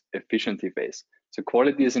this efficiency phase. So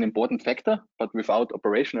quality is an important factor, but without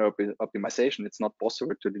operational optimization, it's not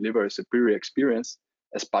possible to deliver a superior experience,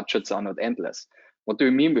 as budgets are not endless. What do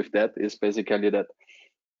we mean with that is basically that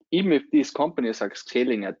even if these companies are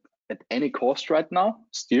scaling at any cost right now,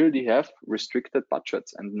 still they have restricted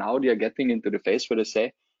budgets. And now they are getting into the phase where they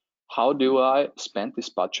say, how do I spend this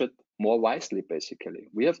budget more wisely, basically?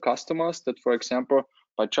 We have customers that, for example,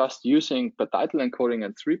 by just using per title encoding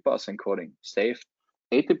and 3-pass encoding, saved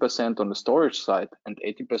 80% on the storage side and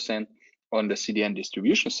 80% on the CDN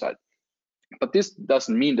distribution side. But this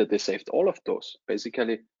doesn't mean that they saved all of those,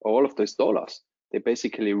 basically, all of those dollars. They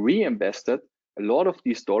basically reinvested a lot of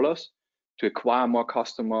these dollars to acquire more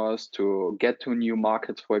customers, to get to new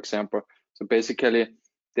markets, for example. So basically,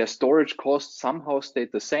 their storage costs somehow stayed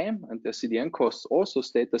the same, and their CDN costs also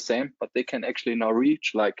stayed the same, but they can actually now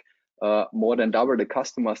reach like more than double the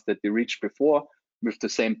customers that they reached before with the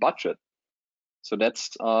same budget. So that's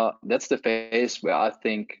the phase where I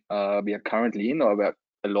think we are currently in, or where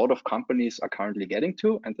a lot of companies are currently getting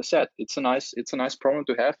to. And as I said, it's a nice problem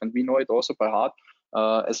to have, and we know it also by heart.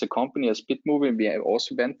 As a company, as Bitmovin, we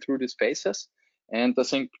also went through these phases, and I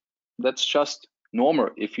think that's just normal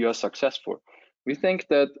if you are successful. We think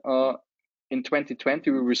that in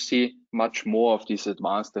 2020 we will see much more of these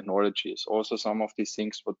advanced technologies. Also, some of these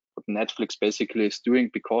things what Netflix basically is doing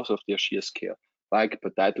because of their sheer scale, like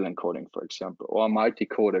per title encoding, for example, or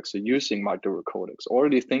multi-codecs, or using multiple codecs. All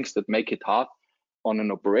these things that make it hard on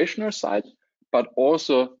an operational side, but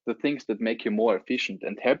also the things that make you more efficient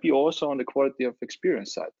and help you also on the quality of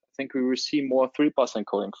experience side. I think we will see more 3-pass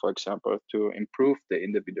encoding, for example, to improve the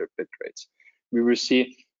individual bit rates. We will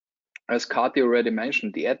see, as Kati already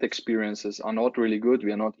mentioned, the ad experiences are not really good.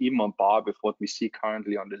 We are not even on par with what we see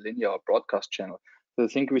currently on the linear or broadcast channel. So I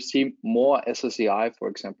think we see more SSAI, for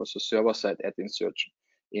example, so server-side ad insertion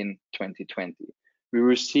in 2020. We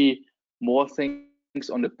will see more things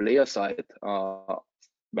on the player side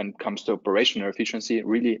when it comes to operational efficiency,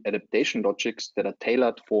 really adaptation logics that are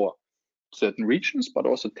tailored for certain regions, but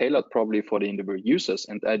also tailored probably for the individual users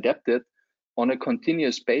and adapted on a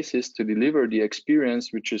continuous basis to deliver the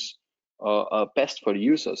experience which is best for the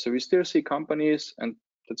user. So we still see companies, and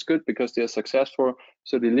that's good because they're successful.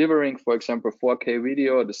 So delivering, for example, 4K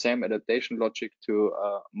video, the same adaptation logic to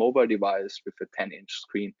a mobile device with a 10-inch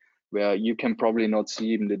screen, where you can probably not see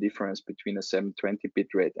even the difference between a 720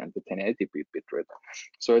 bitrate and the 1080 bitrate.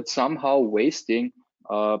 So it's somehow wasting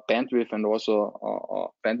bandwidth, and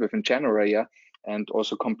also bandwidth in general area, and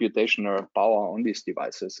also computational power on these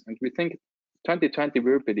devices. And we think 2020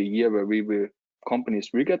 will be the year where companies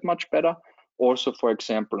will get much better. Also, for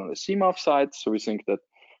example, on the CMOS side, so we think that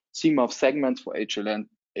CMOS segments for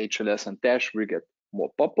HLS and Dash will get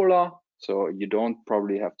more popular. So you don't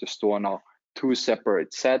probably have to store now 2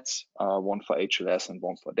 separate sets, one for HLS and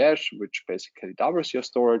one for Dash, which basically doubles your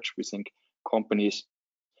storage. We think companies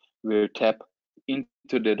will tap into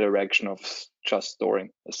the direction of just storing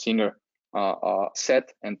a single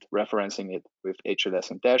set and referencing it with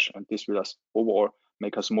HLS and Dash, and this will overall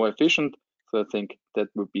make us more efficient. So I think that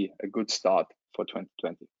would be a good start for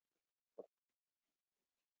 2020.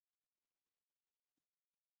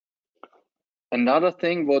 Another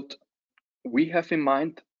thing what we have in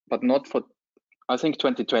mind, but not for, I think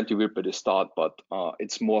 2020 will be the start, but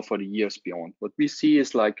it's more for the years beyond. What we see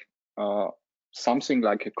is like something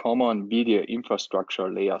like a common video infrastructure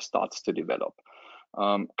layer starts to develop.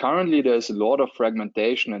 Currently, there's a lot of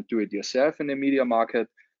fragmentation and do-it-yourself in the media market.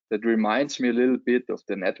 that reminds me a little bit of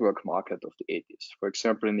the network market of the 80s. For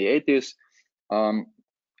example, in the 80s,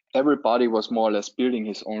 everybody was more or less building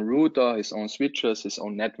his own router, his own switches, his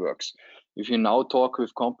own networks. If you now talk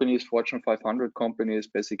with companies, Fortune 500 companies,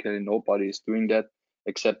 basically nobody is doing that,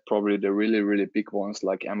 except probably the really, really big ones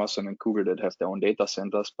like Amazon and Google that have their own data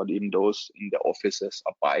centers, but even those in the offices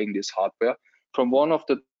are buying this hardware from one of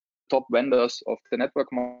the top vendors of the network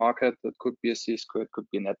market. That could be a Cisco, it could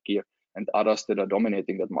be Netgear, and others that are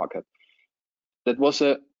dominating that market. That was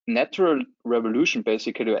a natural revolution,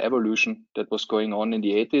 basically, or evolution that was going on in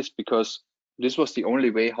the 80s, because this was the only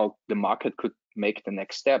way how the market could make the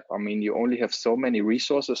next step. I mean, you only have so many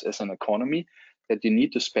resources as an economy that you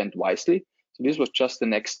need to spend wisely. So this was just the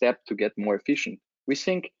next step to get more efficient. We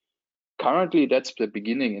think currently that's the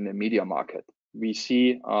beginning in the media market. We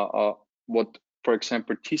see what, for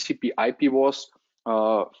example, TCP/IP was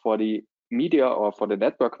for the media or for the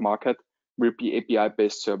network market will be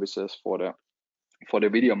API-based services for the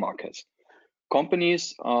video markets.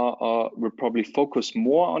 Companies will probably focus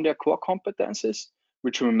more on their core competencies,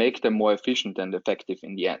 which will make them more efficient and effective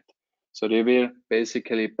in the end. So they will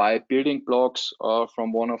basically buy building blocks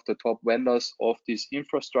from one of the top vendors of this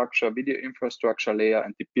infrastructure, video infrastructure layer,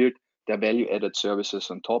 and they build their value-added services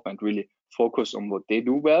on top and really focus on what they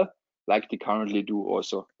do well, like they currently do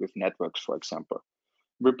also with networks, for example.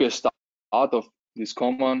 Will be a start of this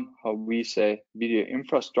common, how we say, video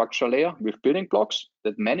infrastructure layer with building blocks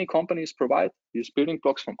that many companies provide. These building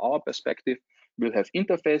blocks, from our perspective, will have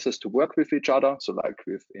interfaces to work with each other. So like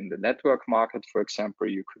in the network market, for example,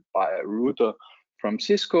 you could buy a router from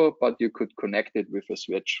Cisco, but you could connect it with a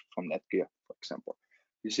switch from Netgear, for example.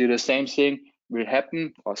 You see the same thing will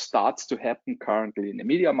happen or starts to happen currently in the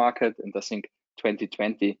media market. And I think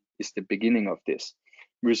 2020 is the beginning of this.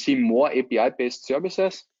 We'll see more API-based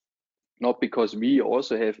services, not because we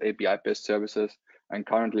also have API-based services. And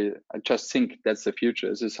currently, I just think that's the future.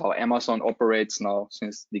 This is how Amazon operates now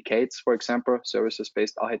since decades, for example,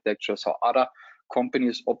 services-based architectures, how other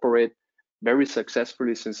companies operate very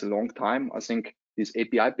successfully since a long time. I think these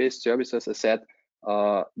API-based services, as I said,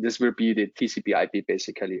 this will be the TCP/IP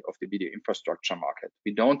basically of the video infrastructure market.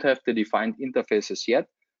 We don't have the defined interfaces yet,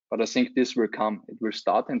 but I think this will come. It will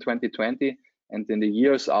start in 2020, and in the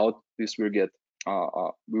years out, this will get.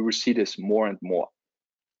 We will see this more and more.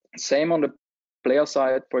 Same on the player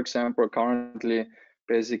side, for example. Currently,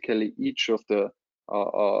 basically each of the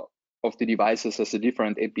devices has a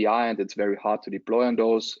different API, and it's very hard to deploy on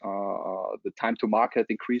those. The time to market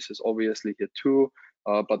increases obviously here too,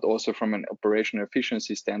 but also from an operational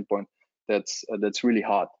efficiency standpoint, that's really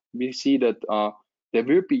hard. We see that there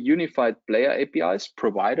will be unified player APIs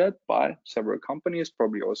provided by several companies,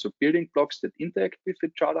 probably also building blocks that interact with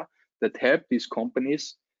each other, that help these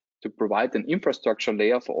companies to provide an infrastructure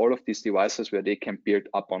layer for all of these devices where they can build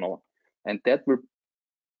up on. And that will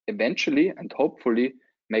eventually and hopefully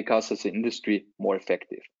make us as an industry more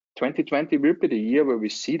effective. 2020 will be the year where we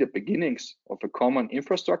see the beginnings of a common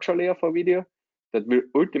infrastructure layer for video that will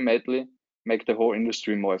ultimately make the whole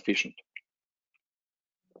industry more efficient.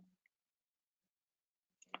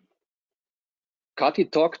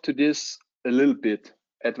 Kati talked to this a little bit,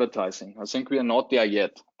 advertising. I think we are not there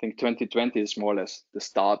yet. I think 2020 is more or less the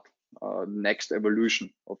start, next evolution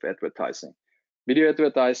of advertising. Video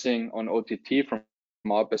advertising on OTT, from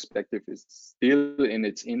our perspective, is still in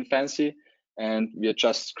its infancy, and we are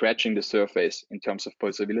just scratching the surface in terms of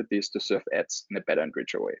possibilities to serve ads in a better and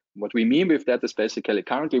richer way. What we mean with that is basically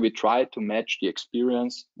currently we try to match the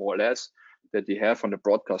experience more or less that we have on the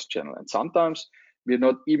broadcast channel, and sometimes we're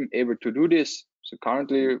not even able to do this. So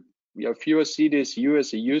currently, if you see this, you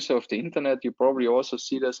as a user of the internet, you probably also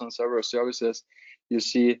see this on several services. You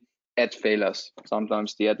see ad failures.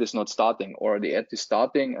 Sometimes the ad is not starting, or the ad is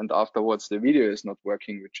starting and afterwards the video is not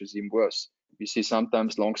working, which is even worse. You see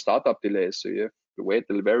sometimes long startup delays. So you have to wait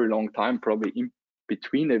a very long time, probably in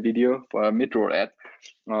between a video for a mid-roll ad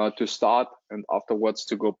to start, and afterwards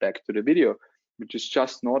to go back to the video, which is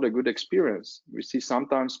just not a good experience. We see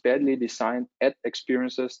sometimes badly designed ad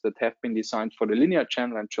experiences that have been designed for the linear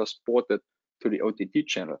channel and just ported to the OTT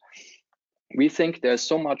channel. We think there's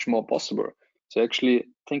so much more possible. So actually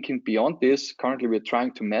thinking beyond this, currently we're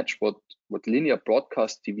trying to match what linear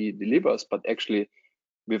broadcast TV delivers, but actually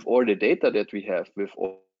with all the data that we have, with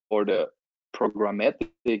all the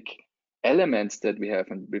programmatic elements that we have,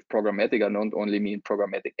 and with programmatic, I don't only mean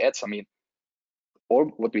programmatic ads, I mean, all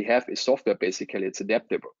what we have is software, basically. It's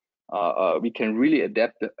adaptable. We can really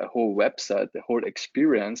adapt a whole website, the whole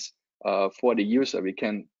experience for the user. We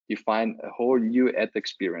can define a whole new ad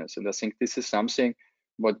experience. And I think this is something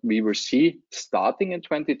what we will see starting in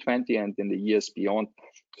 2020 and in the years beyond.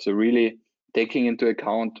 So really taking into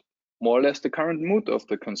account more or less the current mood of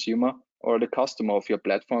the consumer or the customer of your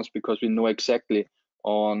platforms, because we know exactly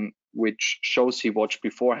on which shows he watched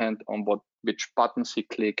beforehand, on which buttons he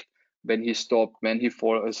clicked, when he stopped, when he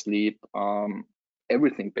fall asleep,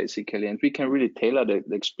 everything basically. And we can really tailor the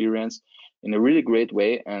experience in a really great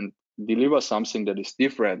way and deliver something that is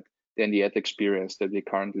different than the ad experience that we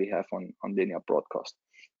currently have on linear broadcast.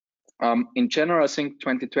 In general, I think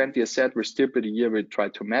 2020, as said, we're still the year we try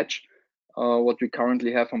to match what we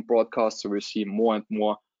currently have on broadcast. So we see more and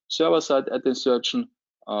more server-side ad insertion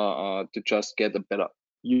to just get a better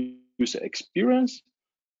user experience.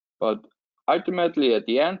 But ultimately, at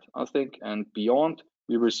the end, I think, and beyond,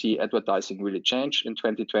 we will see advertising really change in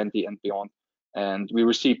 2020 and beyond. And we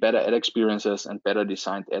will see better ad experiences and better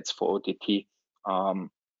designed ads for OTT.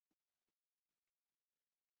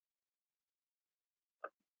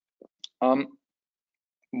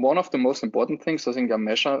 One of the most important things, I think I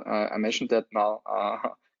mentioned that now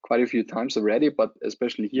quite a few times already, but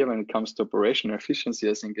especially here when it comes to operational efficiency,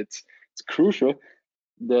 I think it's crucial.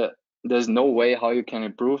 There's no way how you can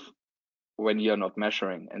improve when you're not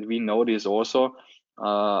measuring. And we know this also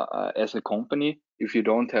as a company. If you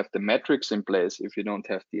don't have the metrics in place, if you don't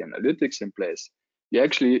have the analytics in place, you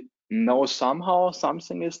actually know somehow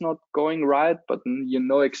something is not going right, but you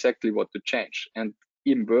know exactly what to change. And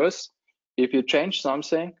even worse, if you change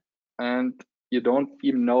something and you don't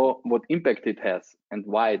even know what impact it has and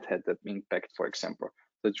why it had that impact, for example.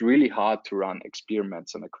 So it's really hard to run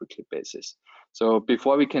experiments on a quickly basis. So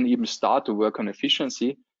before we can even start to work on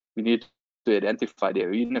efficiency, we need to identify the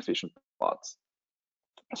inefficient parts.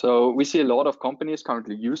 So we see a lot of companies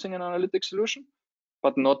currently using an analytics solution,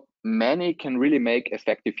 but not many can really make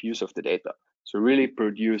effective use of the data. So really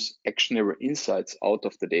produce actionable insights out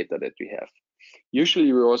of the data that we have.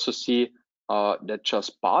 Usually we also see that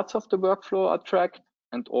just parts of the workflow are tracked,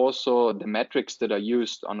 and also the metrics that are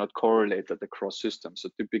used are not correlated across systems. So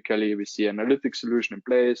typically we see analytics solution in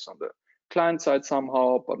place on the client side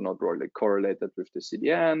somehow, but not really correlated with the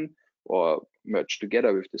CDN or merged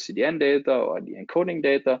together with the CDN data or the encoding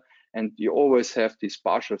data. And you always have this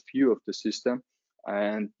partial view of the system,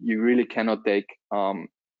 and you really cannot take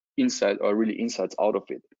insight or really insights out of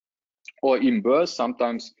it. Or even worse,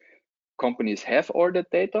 sometimes companies have all that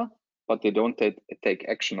data, but they don't take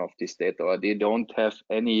action of this data, or they don't have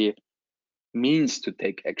any means to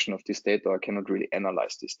take action of this data, or cannot really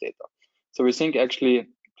analyze this data. So we think actually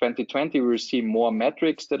 2020 we will see more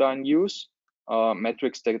metrics that are in use,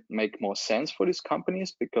 metrics that make more sense for these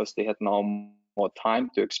companies because they had now more time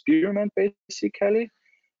to experiment basically.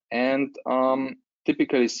 And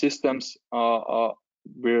typically systems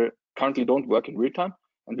we currently don't work in real time,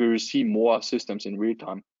 and we will see more systems in real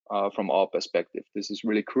time from our perspective. This is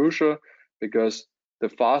really crucial because the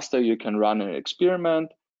faster you can run an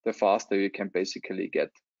experiment, the faster you can basically get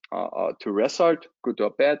to result, good or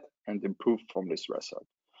bad, and improve from this result.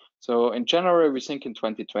 So in general, we think in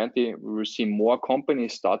 2020, we will see more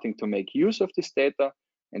companies starting to make use of this data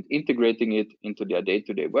and integrating it into their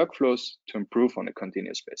day-to-day workflows to improve on a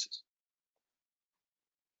continuous basis.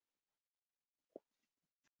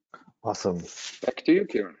 Awesome. Back to you,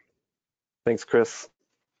 Kieran. Thanks, Chris.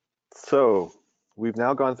 So we've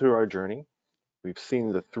now gone through our journey. We've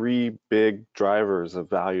seen the three big drivers of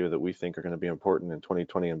value that we think are going to be important in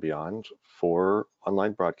 2020 and beyond for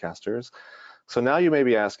online broadcasters. So now you may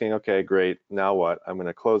be asking, okay, great, now what? I'm going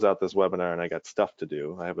to close out this webinar and I got stuff to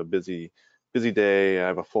do. I have a busy day, I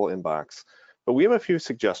have a full inbox. But we have a few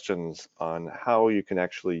suggestions on how you can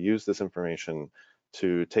actually use this information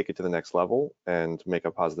to take it to the next level and make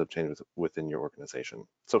a positive change within your organization.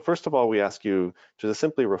 So first of all, we ask you to just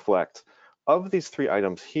simply reflect, of these three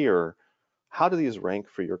items here, how do these rank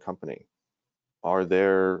for your company? Are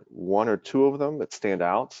there one or two of them that stand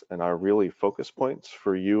out and are really focus points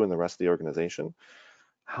for you and the rest of the organization?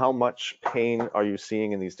 How much pain are you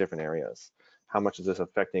seeing in these different areas? How much is this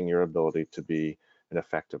affecting your ability to be an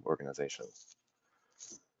effective organization?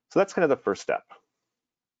 So that's kind of the first step,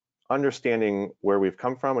 understanding where we've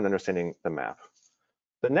come from and understanding the map.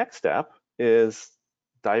 The next step is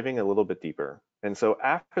diving a little bit deeper. And so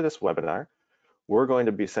after this webinar, we're going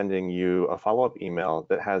to be sending you a follow-up email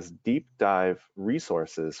that has deep dive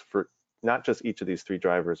resources for not just each of these three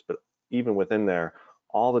drivers, but even within there,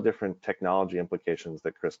 all the different technology implications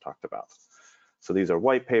that Chris talked about. So these are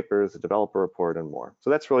white papers, a developer report, and more. So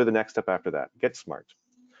that's really the next step after that, get smart.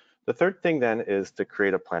 The third thing then is to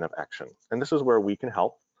create a plan of action. And this is where we can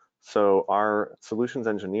help. So our solutions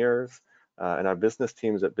engineers and our business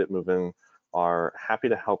teams at Bitmovin are happy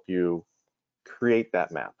to help you create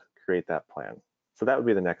that map, create that plan. So that would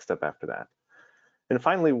be the next step after that. And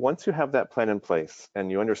finally, once you have that plan in place and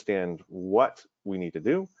you understand what we need to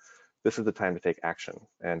do, this is the time to take action.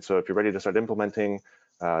 And so if you're ready to start implementing,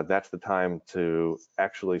 that's the time to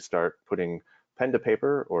actually start putting pen to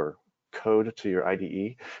paper or code to your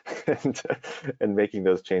IDE and making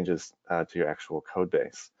those changes to your actual code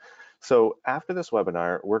base. So after this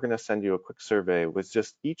webinar, we're going to send you a quick survey with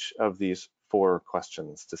just each of these 4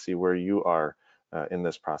 questions to see where you are in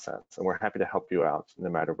this process. And we're happy to help you out no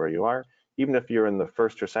matter where you are. Even if you're in the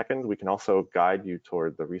first or second, we can also guide you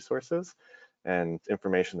toward the resources and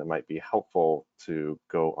information that might be helpful to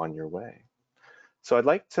go on your way. So I'd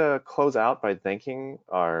like to close out by thanking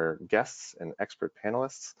our guests and expert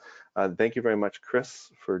panelists. Thank you very much, Chris,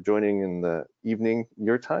 for joining in the evening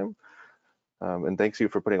your time. And thanks you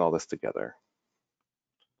for putting all this together.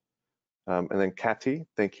 And then Kati,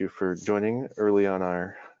 thank you for joining early on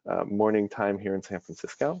our morning time here in San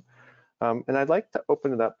Francisco. And I'd like to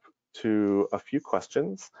open it up to a few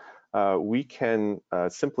questions. We can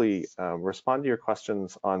simply respond to your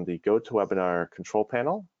questions on the GoToWebinar control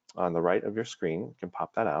panel on the right of your screen. You can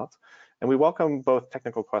pop that out. And we welcome both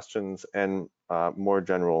technical questions and more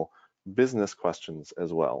general business questions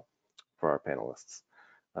as well for our panelists.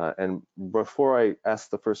 And before I ask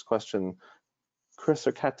the first question, Chris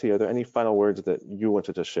or Kati, are there any final words that you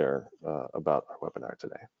wanted to share about our webinar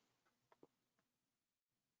today?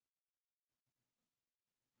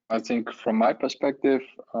 I think from my perspective,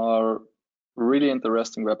 really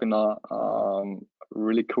interesting webinar,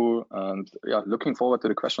 really cool, and yeah, looking forward to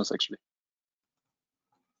the questions actually.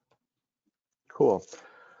 Cool.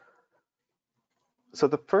 So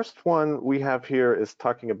the first one we have here is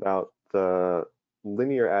talking about the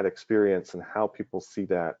linear ad experience and how people see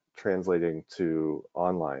that translating to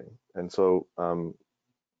online. And so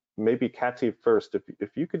maybe Kati first,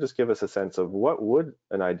 if you could just give us a sense of what would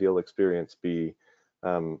an ideal experience be,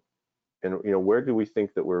 and where do we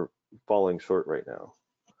think that we're falling short right now?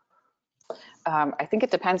 I think it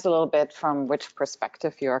depends a little bit from which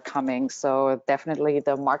perspective you're coming. So definitely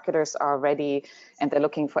the marketers are ready and they're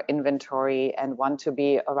looking for inventory and want to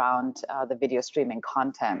be around the video streaming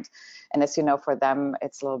content. And as you know, for them,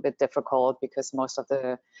 it's a little bit difficult because most of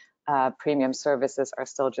the premium services are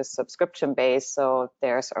still just subscription based. So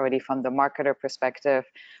there's already from the marketer perspective,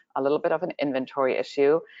 a little bit of an inventory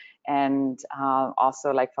issue. And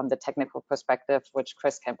also like from the technical perspective, which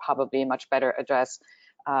Chris can probably much better address,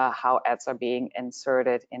 how ads are being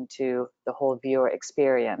inserted into the whole viewer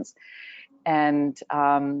experience. And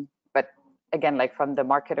but again, like from the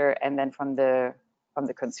marketer and then from the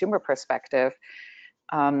consumer perspective,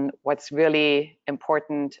 what's really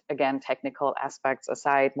important, again, technical aspects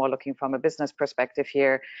aside, more looking from a business perspective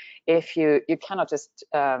here, if you cannot just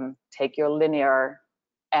take your linear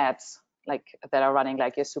ads like that are running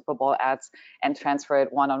like your Super Bowl ads and transfer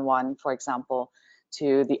it one-on-one, for example,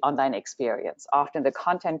 to the online experience. Often the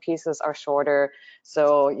content pieces are shorter,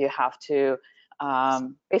 so you have to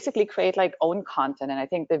basically create like own content, and I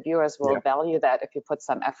think the viewers will value that if you put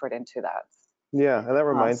some effort into that. Yeah, and that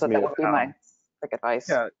reminds me that of would be my quick advice.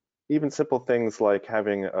 Yeah, even simple things like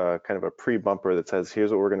having a kind of a pre-bumper that says,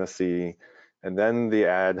 here's what we're going to see, and then the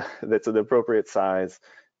ad that's an appropriate size,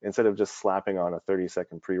 instead of just slapping on a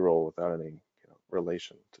 30-second pre-roll without any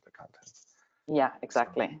relation to the content. Yeah,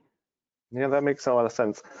 exactly. So, yeah, that makes a lot of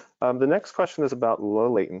sense. The next question is about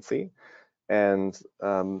low latency, and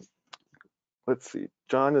let's see.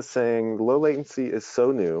 John is saying low latency is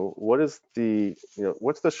so new. What is the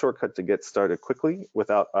what's the shortcut to get started quickly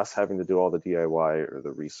without us having to do all the DIY or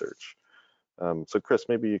the research? So Chris,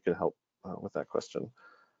 maybe you can help with that question.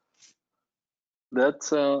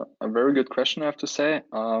 That's a very good question, I have to say.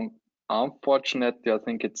 Unfortunately, I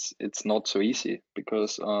think it's not so easy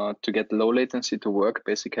because to get low latency to work,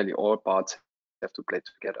 basically all parts have to play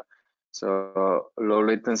together. So low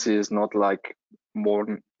latency is not like more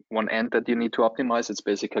than one end that you need to optimize. It's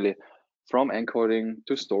basically from encoding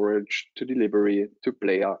to storage to delivery to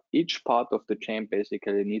player. Each part of the chain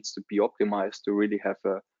basically needs to be optimized to really have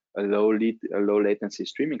a low latency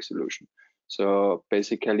streaming solution. So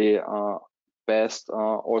basically, best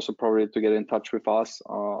also probably to get in touch with us.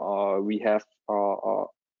 We have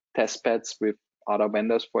test beds with other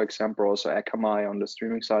vendors, for example, also Akamai on the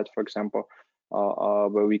streaming side, for example,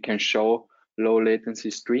 where we can show low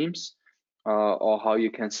latency streams or how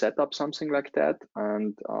you can set up something like that.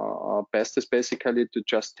 And best is basically to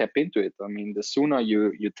just tap into it. I mean, the sooner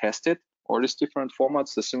you test it, all these different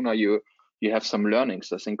formats, the sooner you have some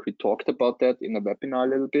learnings. I think we talked about that in the webinar a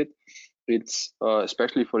little bit. It's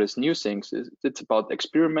especially for these new things, it's about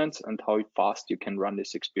experiments and how fast you can run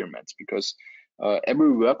these experiments, because every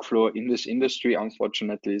workflow in this industry,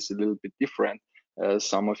 unfortunately, is a little bit different. as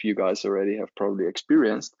some of you guys already have probably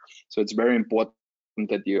experienced. So it's very important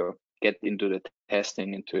that you get into the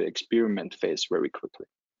testing, into the experiment phase very quickly.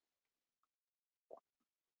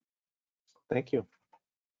 Thank you.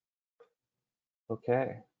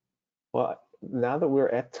 Okay. Well, now that we're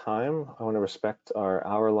at time, I want to respect our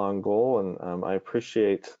hour-long goal, and I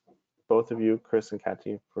appreciate both of you, Chris and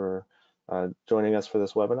Kati, for joining us for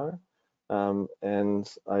this webinar. And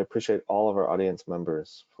I appreciate all of our audience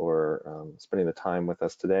members for spending the time with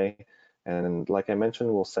us today. And like I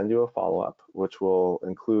mentioned, we'll send you a follow-up, which will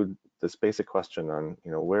include this basic question on,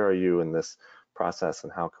 where are you in this process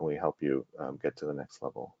and how can we help you get to the next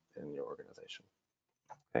level in your organization.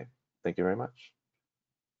 Okay, thank you very much.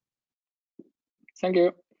 Thank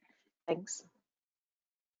you. Thanks.